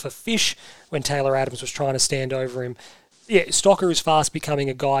standing up for Fish when Taylor Adams was trying to stand over him. Yeah, Stocker is fast becoming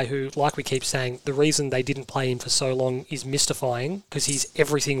a guy who, like we keep saying, the reason they didn't play him for so long is mystifying because he's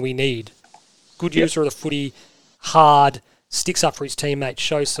everything we need. Good user of the footy, hard, sticks up for his teammates,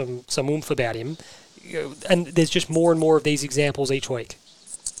 shows some oomph about him. And there's just more and more of these examples each week.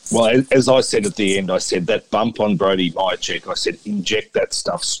 Well, as I said at the end, I said that bump on Brody Myercheck, I said, inject that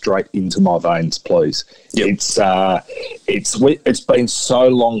stuff straight into my veins, please. Yep. It's been so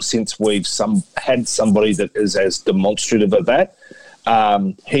long since we've had somebody that is as demonstrative of that.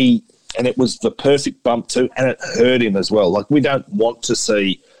 And it was the perfect bump too, and it hurt him as well. Like, we don't want to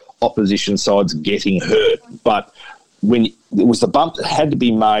see opposition sides getting hurt, but when it was the bump that had to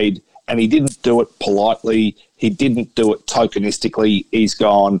be made, and he didn't do it politely. He didn't do it tokenistically. He's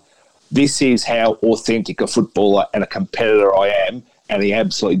gone, this is how authentic a footballer and a competitor I am, and he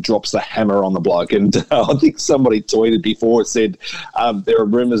absolutely drops the hammer on the bloke. And I think somebody tweeted before, said there are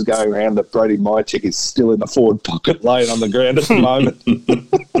rumours going around that Brody Myercheck is still in the forward pocket laying on the ground at the moment.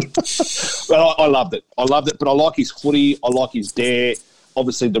 But I loved it. But I like his footy. I like his dare.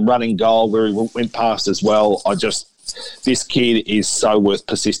 Obviously, the running goal where he went past as well. This kid is so worth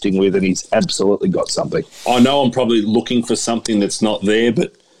persisting with, and he's absolutely got something. I know I'm probably looking for something that's not there,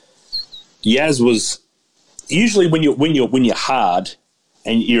 but Yaz was usually when you're hard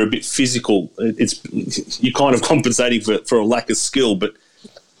and you're a bit physical, you're kind of compensating for a lack of skill. But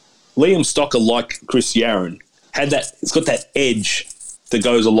Liam Stocker, like Chris Yarran, it's got that edge that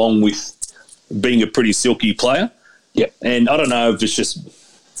goes along with being a pretty silky player. Yeah, and I don't know if it's just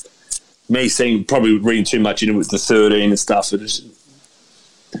me probably reading too much into it with the 13 and stuff. It is,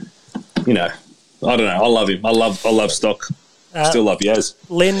 I don't know. I love him. I love Stock. Still love Yaz.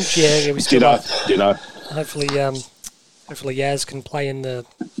 Len, yeah, we still Ditto. Hopefully Yaz can play in a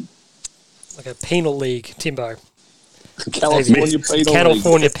penal league, Timbo.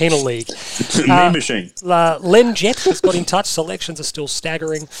 California Penal League. Meme machine. Len Jet has got in touch. Selections are still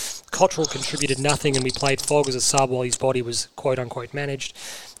staggering. Cottrell contributed nothing, and we played Fogg as a sub while his body was quote-unquote managed.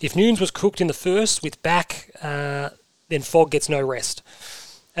 If Nunes was cooked in the first with back, then Fogg gets no rest.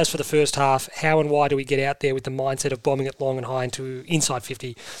 As for the first half, how and why do we get out there with the mindset of bombing it long and high into inside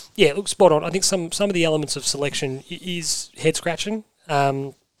 50? Yeah, look, spot on. I think some of the elements of selection is head-scratching.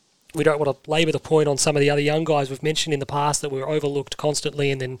 We don't want to labour the point on some of the other young guys we've mentioned in the past that were overlooked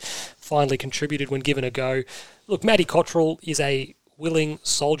constantly and then finally contributed when given a go. Look, Matty Cottrell is a willing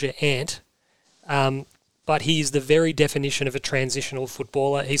soldier ant, but he is the very definition of a transitional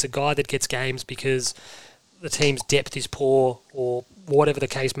footballer. He's a guy that gets games because the team's depth is poor or whatever the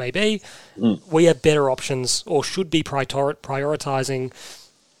case may be. We have better options or should be prioritising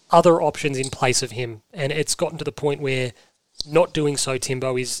other options in place of him. And it's gotten to the point where not doing so,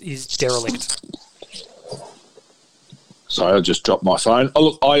 Timbo, is derelict. Sorry, I just dropped my phone. Oh,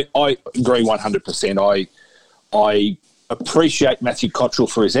 look, I agree 100%. I appreciate Matthew Cottrell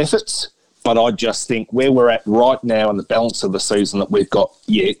for his efforts, but I just think where we're at right now in the balance of the season that we've got,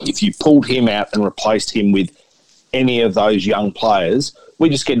 if you pulled him out and replaced him with any of those young players, we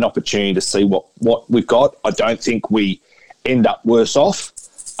just get an opportunity to see what we've got. I don't think we end up worse off.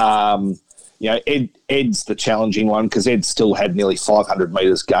 Ed's the challenging one because Ed still had nearly 500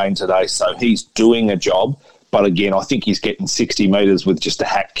 metres gained today, so he's doing a job. But again, I think he's getting 60 metres with just a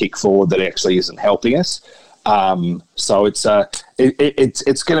hat kick forward that actually isn't helping us. So it's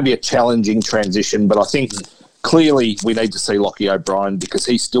going to be a challenging transition, but I think clearly we need to see Lockie O'Brien because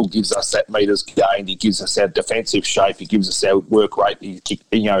he still gives us that metres gained. He gives us our defensive shape. He gives us our work rate.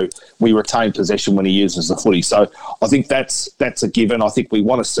 We retain possession when he uses the footy. So I think that's a given. I think we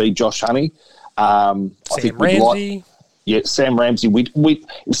want to see Josh Honey. Sam Ramsey. Sam Ramsey.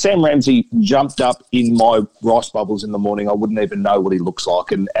 If Sam Ramsey jumped up in my rice bubbles in the morning, I wouldn't even know what he looks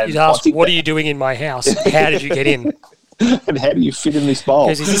like. And he'd ask, what are you doing in my house? How did you get in? And how do you fit in this bowl?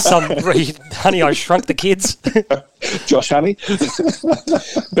 Is this Honey, I Shrunk the Kids? Josh Honey?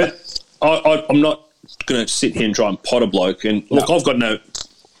 But I'm not going to sit here and try and pot a bloke. And look, I've got no...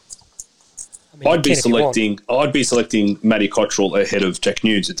 I'd be selecting Matty Cottrell ahead of Jack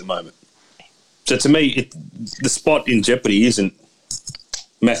Nunes at the moment. So to me, the spot in jeopardy isn't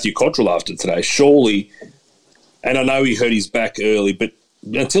Matthew Cottrell after today. Surely, and I know he hurt his back early, but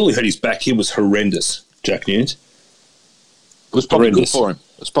until he hurt his back, he was horrendous, Jack Nunes. It was probably good for him.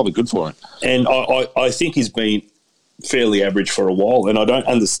 It's probably good for him. And I think he's been fairly average for a while, and I don't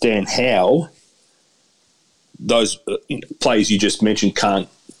understand how those players you just mentioned can't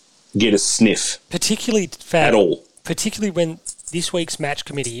get a sniff Particularly, at all. Particularly when this week's match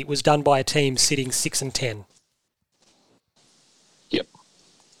committee was done by a team sitting 6 and 10. Yep.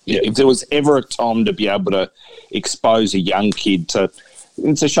 Yeah, if there was ever a time to be able to expose a young kid to,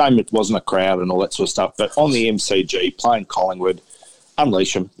 it's a shame it wasn't a crowd and all that sort of stuff, but on the MCG, playing Collingwood,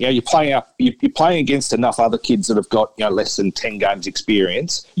 unleash them. You know, you're playing against enough other kids that have got, you know, less than 10 games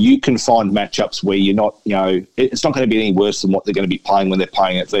experience. You can find matchups where you're not, you know, it's not going to be any worse than what they're going to be playing when they're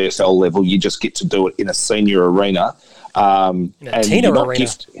playing at VFL level. You just get to do it in a senior arena. In a Tina arena.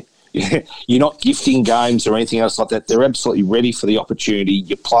 You're not gifting games or anything else like that. They're absolutely ready for the opportunity.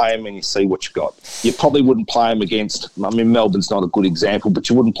 You play them and you see what you've got. You probably wouldn't play them against, I mean, Melbourne's not a good example, but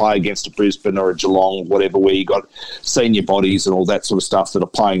you wouldn't play against a Brisbane or a Geelong, whatever, where you got senior bodies and all that sort of stuff that are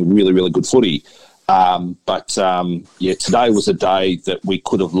playing really, really good footy. But today was a day that we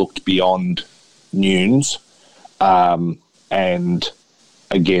could have looked beyond Nunes. And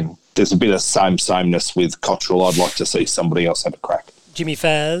again, there's a bit of sameness with Cottrell. I'd like to see somebody else have a crack. Jimmy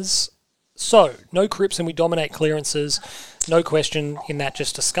Faz. So, no Crips and we dominate clearances. No question in that,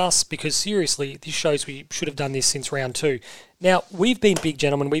 just discuss, because seriously, this shows we should have done this since round 2. Now, we've been big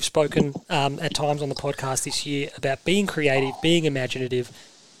gentlemen. We've spoken at times on the podcast this year about being creative, being imaginative,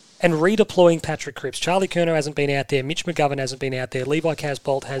 and redeploying Patrick Cripps. Charlie Curnow hasn't been out there. Mitch McGovern hasn't been out there. Levi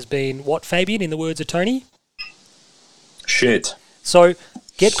Casbolt has been, what, Fabian, in the words of Tony? Shit. So,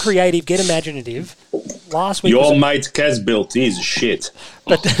 get creative, get imaginative. Last week, your mate Casbolt is shit.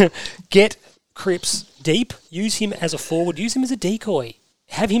 But get Cripps deep. Use him as a forward. Use him as a decoy.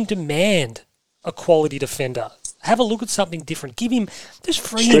 Have him demand a quality defender. Have a look at something different. Give him just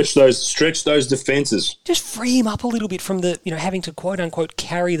free stretch those defenses. Just free him up a little bit from the having to quote unquote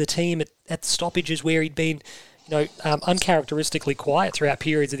carry the team at the stoppages where he'd been uncharacteristically quiet throughout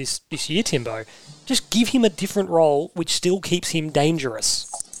periods of this year. Timbo, just give him a different role, which still keeps him dangerous.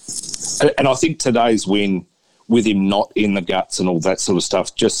 And I think today's win, with him not in the guts and all that sort of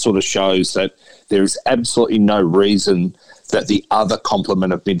stuff, just sort of shows that there is absolutely no reason that the other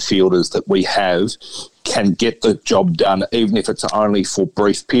complement of midfielders that we have can get the job done, even if it's only for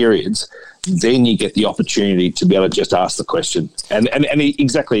brief periods. Then you get the opportunity to be able to just ask the question. And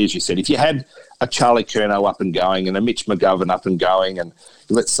exactly as you said, if you had a Charlie Curnow up and going and a Mitch McGovern up and going and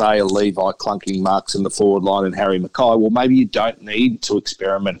let's say a Levi clunking marks in the forward line and Harry Mackay, well, maybe you don't need to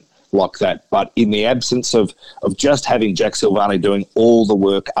experiment like that. But in the absence of just having Jack Silvagni doing all the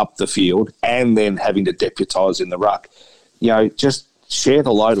work up the field and then having to deputise in the ruck, just share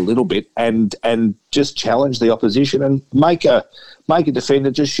the load a little bit and just challenge the opposition and make a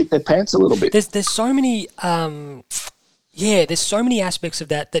defender just shit their pants a little bit. There's so many there's so many aspects of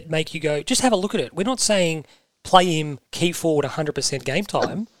that make you go, just have a look at it. We're not saying play him key forward 100% game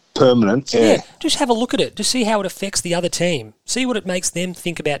time. Permanent, yeah. Just have a look at it. Just see how it affects the other team. See what it makes them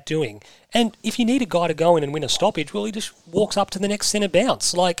think about doing. And if you need a guy to go in and win a stoppage, well, he just walks up to the next centre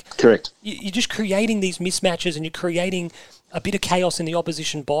bounce. Correct. You're just creating these mismatches and you're creating a bit of chaos in the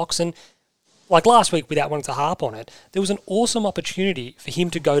opposition box. And like last week, without wanting to harp on it, there was an awesome opportunity for him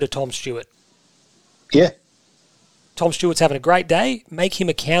to go to Tom Stewart. Yeah. Tom Stewart's having a great day. Make him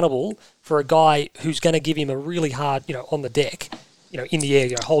accountable for a guy who's going to give him a really hard, on the deck, in the air,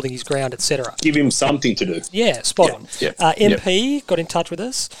 holding his ground, etc. Give him something to do. Yeah, spot on. Yeah. MP got in touch with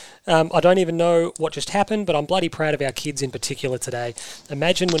us. I don't even know what just happened, but I'm bloody proud of our kids in particular today.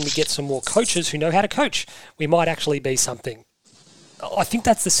 Imagine when we get some more coaches who know how to coach. We might actually be something. I think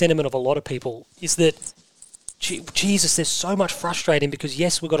that's the sentiment of a lot of people, is that, Jesus, there's so much frustrating because,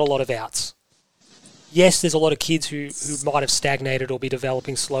 yes, we've got a lot of outs. Yes, there's a lot of kids who might have stagnated or be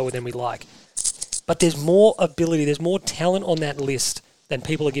developing slower than we like. But there's more ability, there's more talent on that list than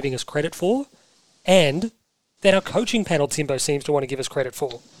people are giving us credit for, and that our coaching panel, Timbo, seems to want to give us credit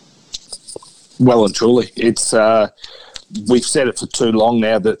for. Well and truly. It's we've said it for too long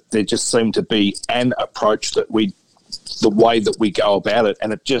now that there just seemed to be an approach that the way that we go about it,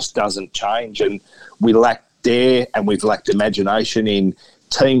 and it just doesn't change. And we lack dare and we've lacked imagination in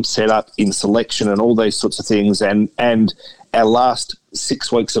team setup, in selection and all these sorts of things. And our last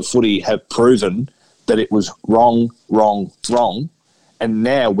 6 weeks of footy have proven that it was wrong. And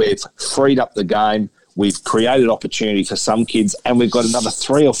now we've freed up the game. We've created opportunity for some kids, and we've got another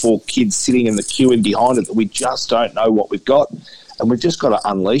 3 or 4 kids sitting in the queue and behind it that we just don't know what we've got. And we've just got to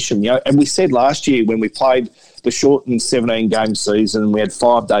unleash them. And we said last year when we played the shortened 17-game season, we had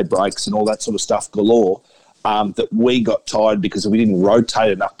 5-day breaks and all that sort of stuff galore, that we got tired because we didn't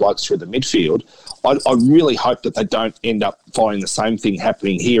rotate enough blokes through the midfield. I really hope that they don't end up finding the same thing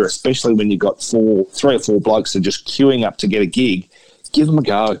happening here, especially when you've got 3 or 4 blokes that are just queuing up to get a gig. Give them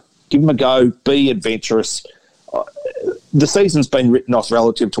a go. Be adventurous. the season's been written off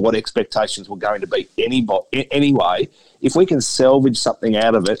relative to what expectations were going to be anyway. If we can salvage something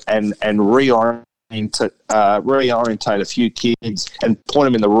out of it and reorientate a few kids and point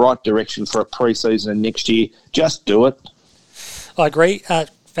them in the right direction for a pre-season next year, just do it. I agree.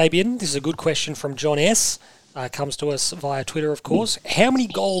 Fabian, this is a good question from John S. Comes to us via Twitter, of course. How many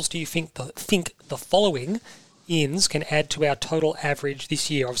goals do you think the following ins can add to our total average this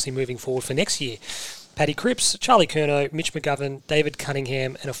year, obviously moving forward for next year? Paddy Cripps, Charlie Curnow, Mitch McGovern, David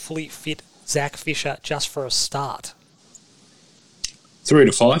Cunningham, and a fully fit Zach Fisher just for a start. 3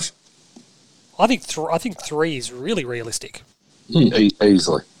 to 5. I think 3 is really realistic.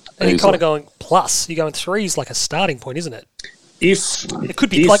 Easily. And you're kind of going plus. You're going 3 is like a starting point, isn't it? It could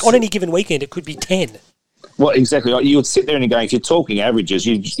be like on any given weekend, it could be 10. Well, exactly. You would sit there and you're going, if you're talking averages,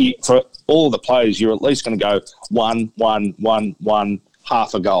 you for all the players, you're at least going to go 1,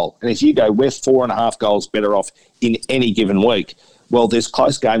 half a goal. And if you go, we're 4.5 goals better off in any given week, well, there's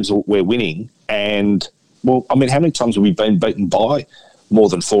close games we're winning. And, well, I mean, how many times have we been beaten by more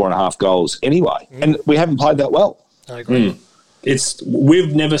than 4.5 goals anyway? And we haven't played that well. I agree.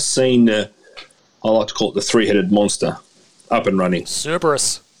 We've never seen, I like to call it the three-headed monster, up and running.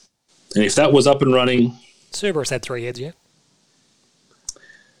 Cerberus. And if that was up and running... Cerberus had 3 heads, yeah.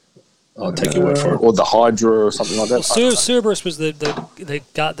 I'll take your word for it. Or the Hydra or something like that. Well, Cerberus was the dog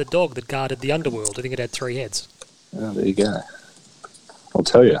that guarded the underworld. I think it had 3 heads. Oh, there you go. I'll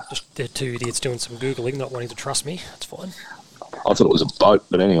tell you. Just they're 2 idiots doing some Googling, not wanting to trust me. That's fine. I thought it was a boat,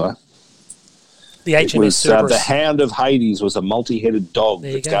 but anyway. The HMS Cerberus. The Hound of Hades was a multi-headed dog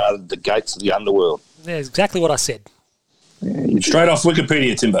that guarded the gates of the underworld. Yeah, exactly what I said. Yeah, straight off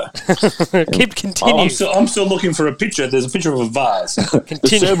Wikipedia, Timber. Continue. I'm still looking for a picture. There's a picture of a vase.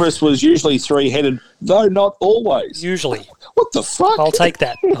 The Cerberus was usually 3-headed, though not always. Usually. What the fuck? I'll take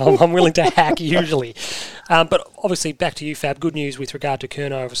that. I'm willing to hack usually. But obviously, back to you, Fab. Good news with regard to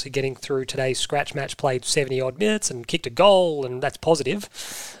Curnow, obviously getting through today's scratch match, played 70-odd minutes and kicked a goal, and that's positive.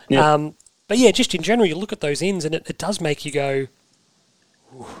 Yeah. But yeah, just in general, you look at those ins, and it does make you go,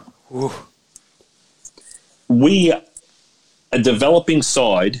 ooh. A developing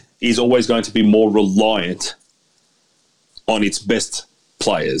side is always going to be more reliant on its best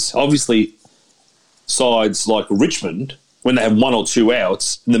players. Obviously, sides like Richmond, when they have 1 or 2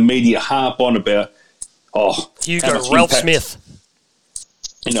 outs, the media harp on about, Hugo, Ralph Smith.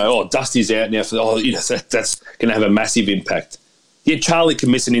 Dusty's out now. That's going to have a massive impact. Yet Charlie can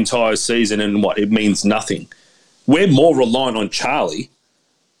miss an entire season and it means nothing. We're more reliant on Charlie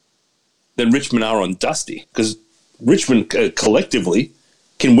than Richmond are on Dusty because Richmond collectively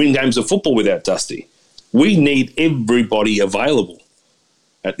can win games of football without Dusty. We need everybody available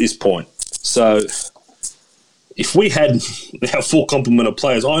at this point. So if we had our full complement of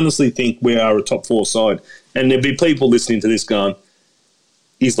players, I honestly think we are a top 4 side. And there'd be people listening to this going,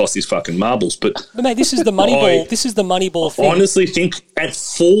 he's lost his fucking marbles. But mate, this is the money ball. This is the money ball thing. I honestly think at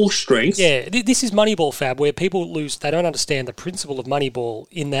full strength. Yeah, this is money ball, Fab, where people lose. They don't understand the principle of money ball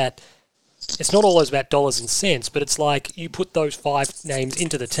in that it's not always about dollars and cents, but it's like you put those 5 names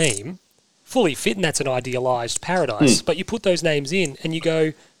into the team, fully fit, and that's an idealised paradise. But you put those names in and you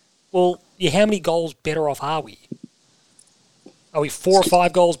go, well, how many goals better off are we? Are we 4 or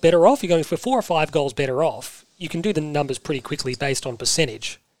 5 goals better off? You're going, for 4 or 5 goals better off, you can do the numbers pretty quickly based on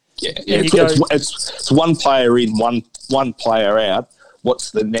percentage. Yeah. It's one player in, one player out.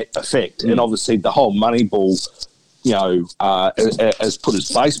 What's the net effect? And obviously the whole money ball, as put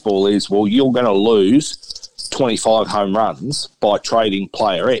as baseball is, well, you're going to lose 25 home runs by trading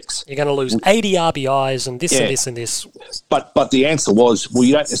player X. You're going to lose 80 RBIs and this and this and this. But the answer was, well,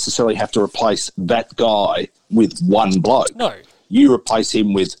 you don't necessarily have to replace that guy with one bloke. No. You replace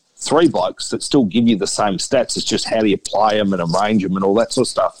him with 3 blokes that still give you the same stats. It's just how do you play them and arrange them and all that sort of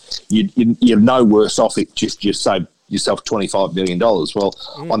stuff. You're no worse off if you save yourself $25 million. Well,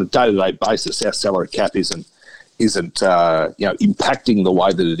 on a day-to-day basis, our salary cap isn't impacting the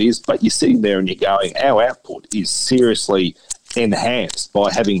way that it is, but you're sitting there and you're going, our output is seriously enhanced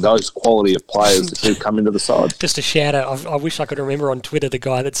by having those quality of players who come into the side. Just a shout out, I wish I could remember on Twitter the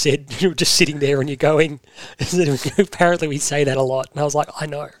guy that said, you were just sitting there and you're going, apparently we say that a lot. And I was like, I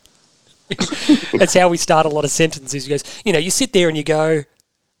know. That's how we start a lot of sentences. He goes, you sit there and you go,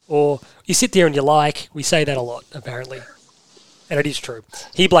 or you sit there and you like, we say that a lot, apparently. And it is true.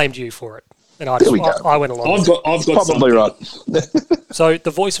 He blamed you for it. And I went along. I've got probably right. So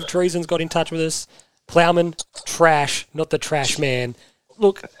the voice of treason's got in touch with us. Plowman, trash, not the trash man.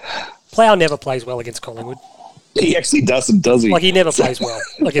 Look, Plow never plays well against Collingwood. He actually doesn't, does he? Like, he never plays well.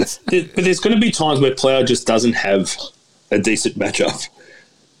 But there's going to be times where Plow just doesn't have a decent matchup.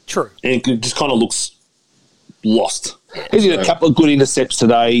 True. And it just kind of looks lost. He did a couple of good intercepts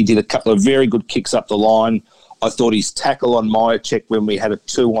today. He did a couple of very good kicks up the line. I thought his tackle on Myercheck when we had a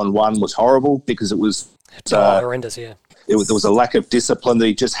 2-on-1 was horrible because it was horrendous, yeah. There was a lack of discipline that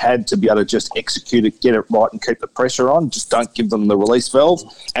he just had to be able to just execute it, get it right and keep the pressure on. Just don't give them the release valve.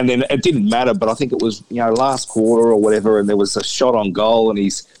 And then it didn't matter, but I think it was, last quarter or whatever, and there was a shot on goal and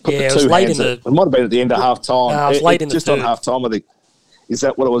he's put the two hands. It might have been at the end of half-time. No, it was late in the just third. on half-time, I think. Is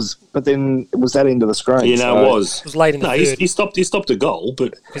that what it was? But then it was that end of the screen. It was. It was late in the third. He stopped a goal,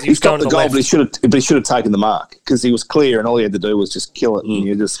 but he stopped the goal, but he should have taken the mark because he was clear, and all he had to do was just kill it. And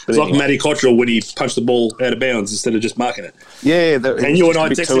you just. It's like Matty Cottrell when he punched the ball out of bounds instead of just marking it. Yeah, and you and I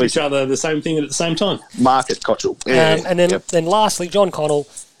texted each other the same thing at the same time. Mark it, Cottrell. Yeah, and then lastly, John Connell,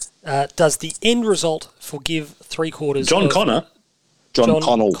 does the end result forgive three-quarters? John Connell.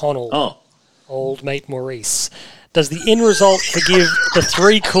 Oh, old mate Maurice. Does the end result forgive the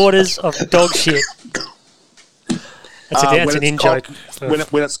three-quarters of dog shit? That's an in-joke.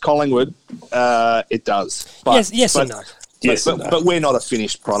 When it's Collingwood, it does. Yes and no. But we're not a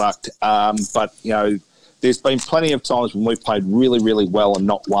finished product. But, there's been plenty of times when we've played really, really well and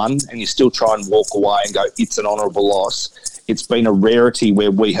not won, and you still try and walk away and go, it's an honourable loss. It's been a rarity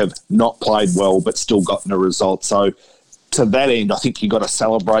where we have not played well but still gotten a result. So to that end, I think you've got to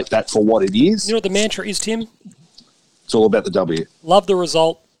celebrate that for what it is. You know what the mantra is, Tim? It's all about the W. Love the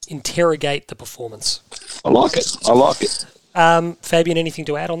result, interrogate the performance. I like it. Fabian, anything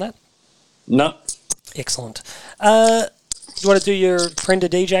to add on that? No. Excellent. You want to do your Prender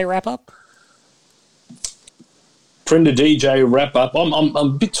DJ wrap-up? Prender DJ wrap-up. I'm a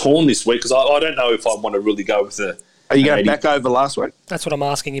bit torn this week because I don't know if I want to really go with the... Are you going back over last week? That's what I'm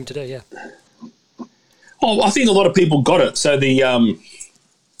asking him to do, yeah. Oh, I think a lot of people got it. So the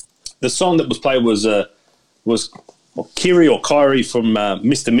song that was played was Kiri or Kyrie from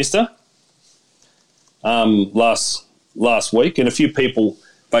Mr. Mister last week, and a few people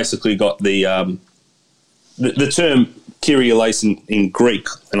basically got the term Kyrieleis in Greek,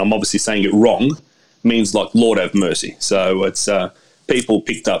 and I'm obviously saying it wrong, means like Lord have mercy. So it's people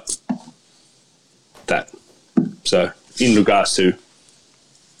picked up that. So in regards to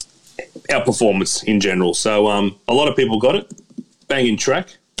our performance in general, so a lot of people got it. Banging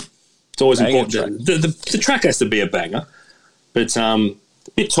track. It's always important. The track has to be a banger, but a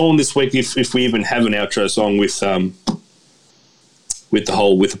bit torn this week if we even have an outro song with the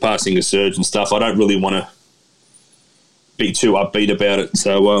passing of Serge and stuff. I don't really want to be too upbeat about it.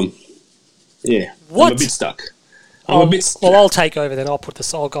 So yeah, what? I'm a bit stuck. Well, I'll take over then. I'll put the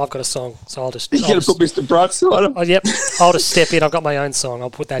song. I've got a song, so I'll just. You're going to put Mr. Brightside on? Oh, yep. I'll just step in. I've got my own song. I'll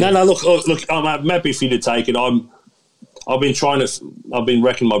put that in. No. Look. I'm happy for you to take it. I've been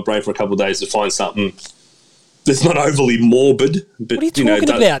racking my brain for a couple of days to find something that's not overly morbid. But, what are you talking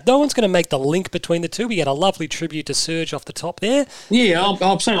about? No one's going to make the link between the two. We had a lovely tribute to Serge off the top there. Yeah,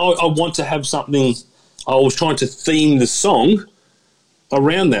 I'm saying I want to have something. I was trying to theme the song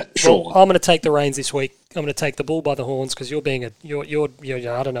around that. Sure. Well, I'm going to take the reins this week. I'm going to take the bull by the horns because you're being you're I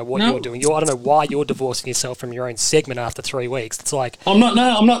don't know what you're doing. I don't know why you're divorcing yourself from your own segment after 3 weeks. It's like I'm not.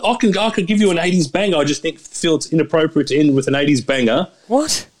 I could give you an 80s banger. I just feel it's inappropriate to end with an 80s banger.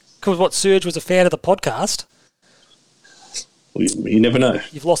 What? Because Serge was a fan of the podcast. Well, you never know.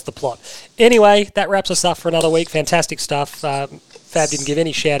 You've lost the plot. Anyway, that wraps us up for another week. Fantastic stuff. Fab didn't give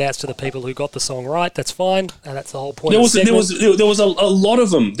any shout-outs to the people who got the song right. That's fine. That's the whole point of the segment. There was a lot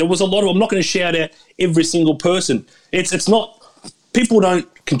of them. I'm not going to shout out every single person. It's not... People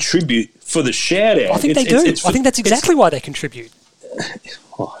don't contribute for the shout-out. I think they do. I think that's exactly why they contribute.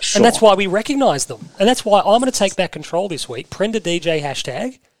 Oh, sure. And that's why we recognise them. And that's why I'm going to take back control this week. Prender DJ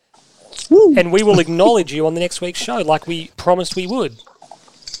hashtag. Woo. And we will acknowledge you on the next week's show like we promised we would.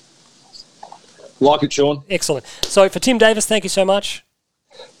 Like it, Sean. Excellent. So for Tim Davis, thank you so much.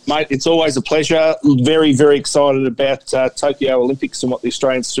 Mate, it's always a pleasure. Very, very excited about Tokyo Olympics and what the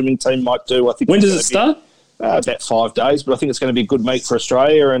Australian swimming team might do. I think. When does it start? About 5 days, but I think it's going to be a good meet for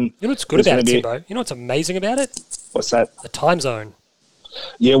Australia. And you know what's good about it, Timbo? You know what's amazing about it? What's that? The time zone.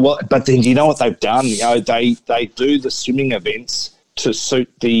 Yeah, well, but then you know what they've done? They do the swimming events to suit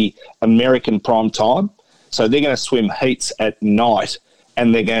the American prime time. So they're going to swim heats at night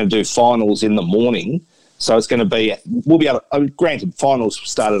and they're going to do finals in the morning. So it's going to be, we'll be able to, granted, finals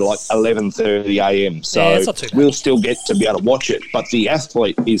start at like 11:30 a.m. So yeah, it's not too bad. We'll still get to be able to watch it. But the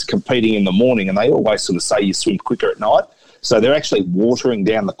athlete is competing in the morning and they always sort of say you swim quicker at night. So they're actually watering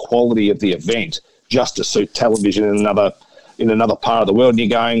down the quality of the event just to suit television in another part of the world. And you're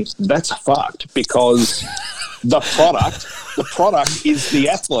going, that's fucked because the product is the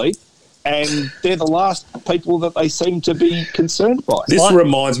athlete and they're the last people that they seem to be concerned by. This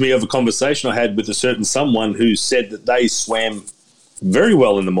reminds me of a conversation I had with a certain someone who said that they swam very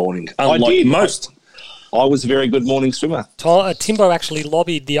well in the morning, unlike most. I was a very good morning swimmer. Timbo actually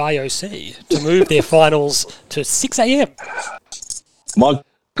lobbied the IOC to move their finals to 6 a.m. My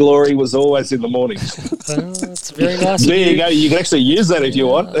glory was always in the morning. That's very nice. There you go. You can actually use that if you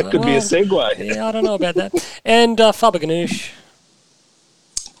want. That could be a segue. Yeah, I don't know about that. And Faber Ganoush.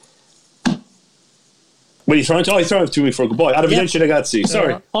 What are you throwing to? Oh, you're throwing to me for a goodbye. Arrivederci, ragazzi.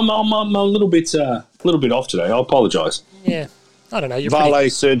 Sorry, I'm a little bit off today. I apologise. Yeah, I don't know. You're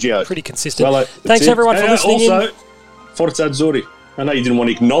Sergio. pretty consistent. Vale, Thanks everyone for listening. Also, Forza Azzurri. I know you didn't want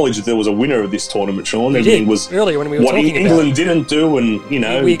to acknowledge that there was a winner of this tournament, Sean. Everything was earlier when we were talking about what England didn't do, and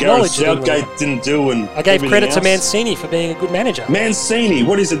Gareth Southgate didn't do, and I gave credit to Mancini for being a good manager. Mancini,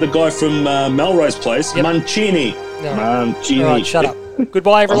 what is it? The guy from Melrose Place, yep. Mancini. No. Mancini. All right, shut up.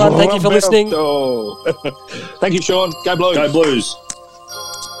 Goodbye, everyone. Thank you for listening. Thank you, Sean. Go Blues. Go Blues.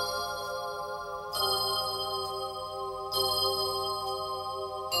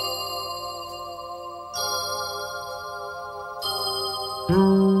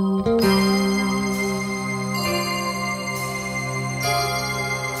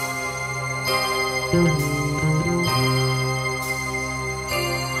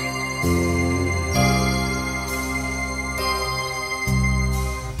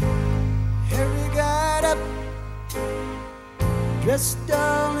 Harry got up, dressed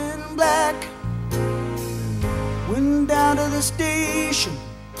all in black, went down to the station,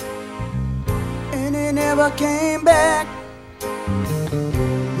 and he never came back.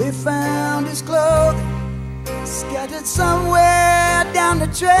 They found his clothing scattered somewhere down the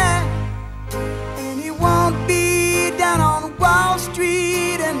track, and he won't be down on Wall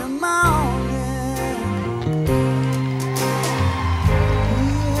Street in the morning. He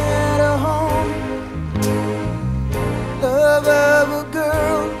had a home, love of a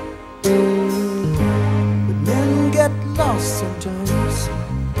girl, but men get lost sometimes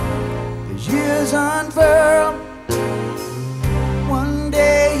as years unfurl. One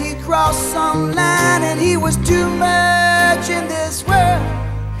day he crossed some line and he was too much in this world,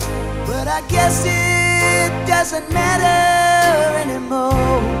 but I guess it doesn't matter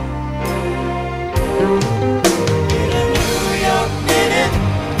anymore. In a New York minute,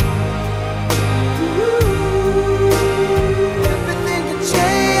 everything can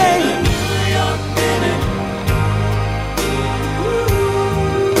change. In a New York minute,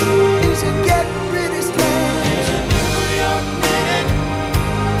 things can get pretty strange. In a New York minute,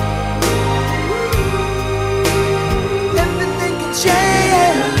 everything can change.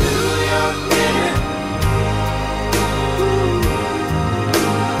 In a New York minute,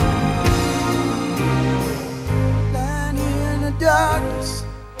 lying in the darkness,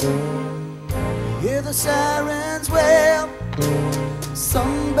 hear the sirens wail.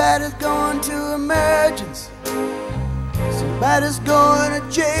 Somebody's going to emergency, somebody's going to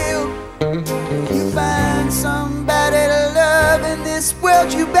jail. If you find somebody to love in this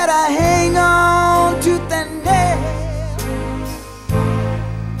world, you better hang on tooth and nail.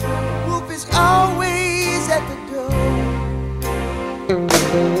 Wolf is always at the door. In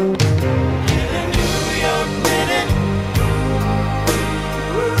a New York minute,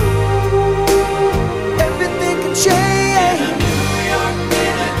 everything can change. In a New York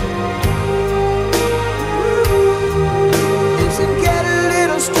minute, things can get a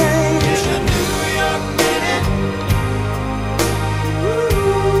little strange. In a New York minute,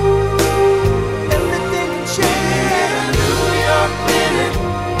 everything can change. In a New York minute.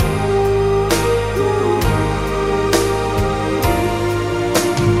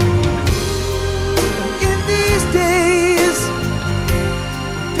 In these days,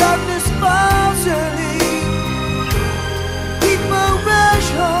 darkness falls early. People rush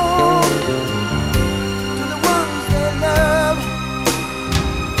home to the ones they love.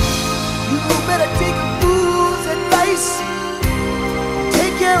 You better take a fool's advice.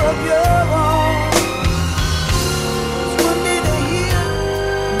 Take care of your own. 'Cause one day they're here,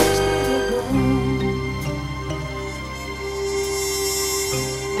 next day they're gone.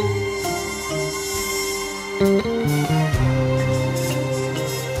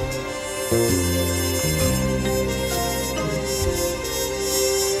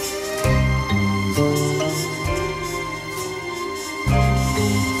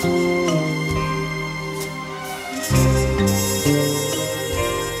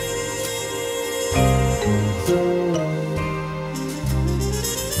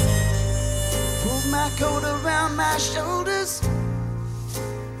 Pulled my coat around my shoulders,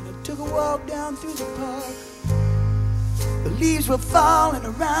 and I took a walk down through the park. The leaves were falling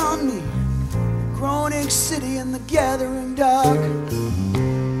around me, groaning city in the gathering dark.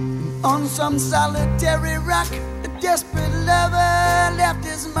 And on some solitary rock, a desperate lover left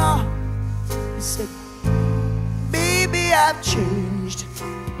his mark. He said, baby, I've changed,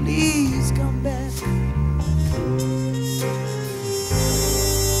 please come back.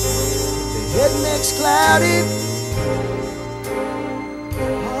 The head makes cloudy,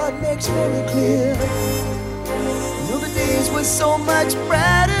 heart makes very clear. You know the days were so much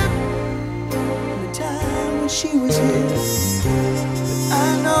brighter in the time when she was here. But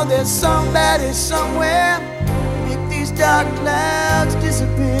I know there's somebody somewhere make these dark clouds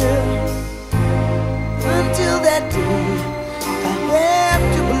disappear. Until that day, I have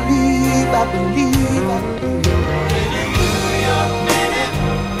to believe, I believe, I believe.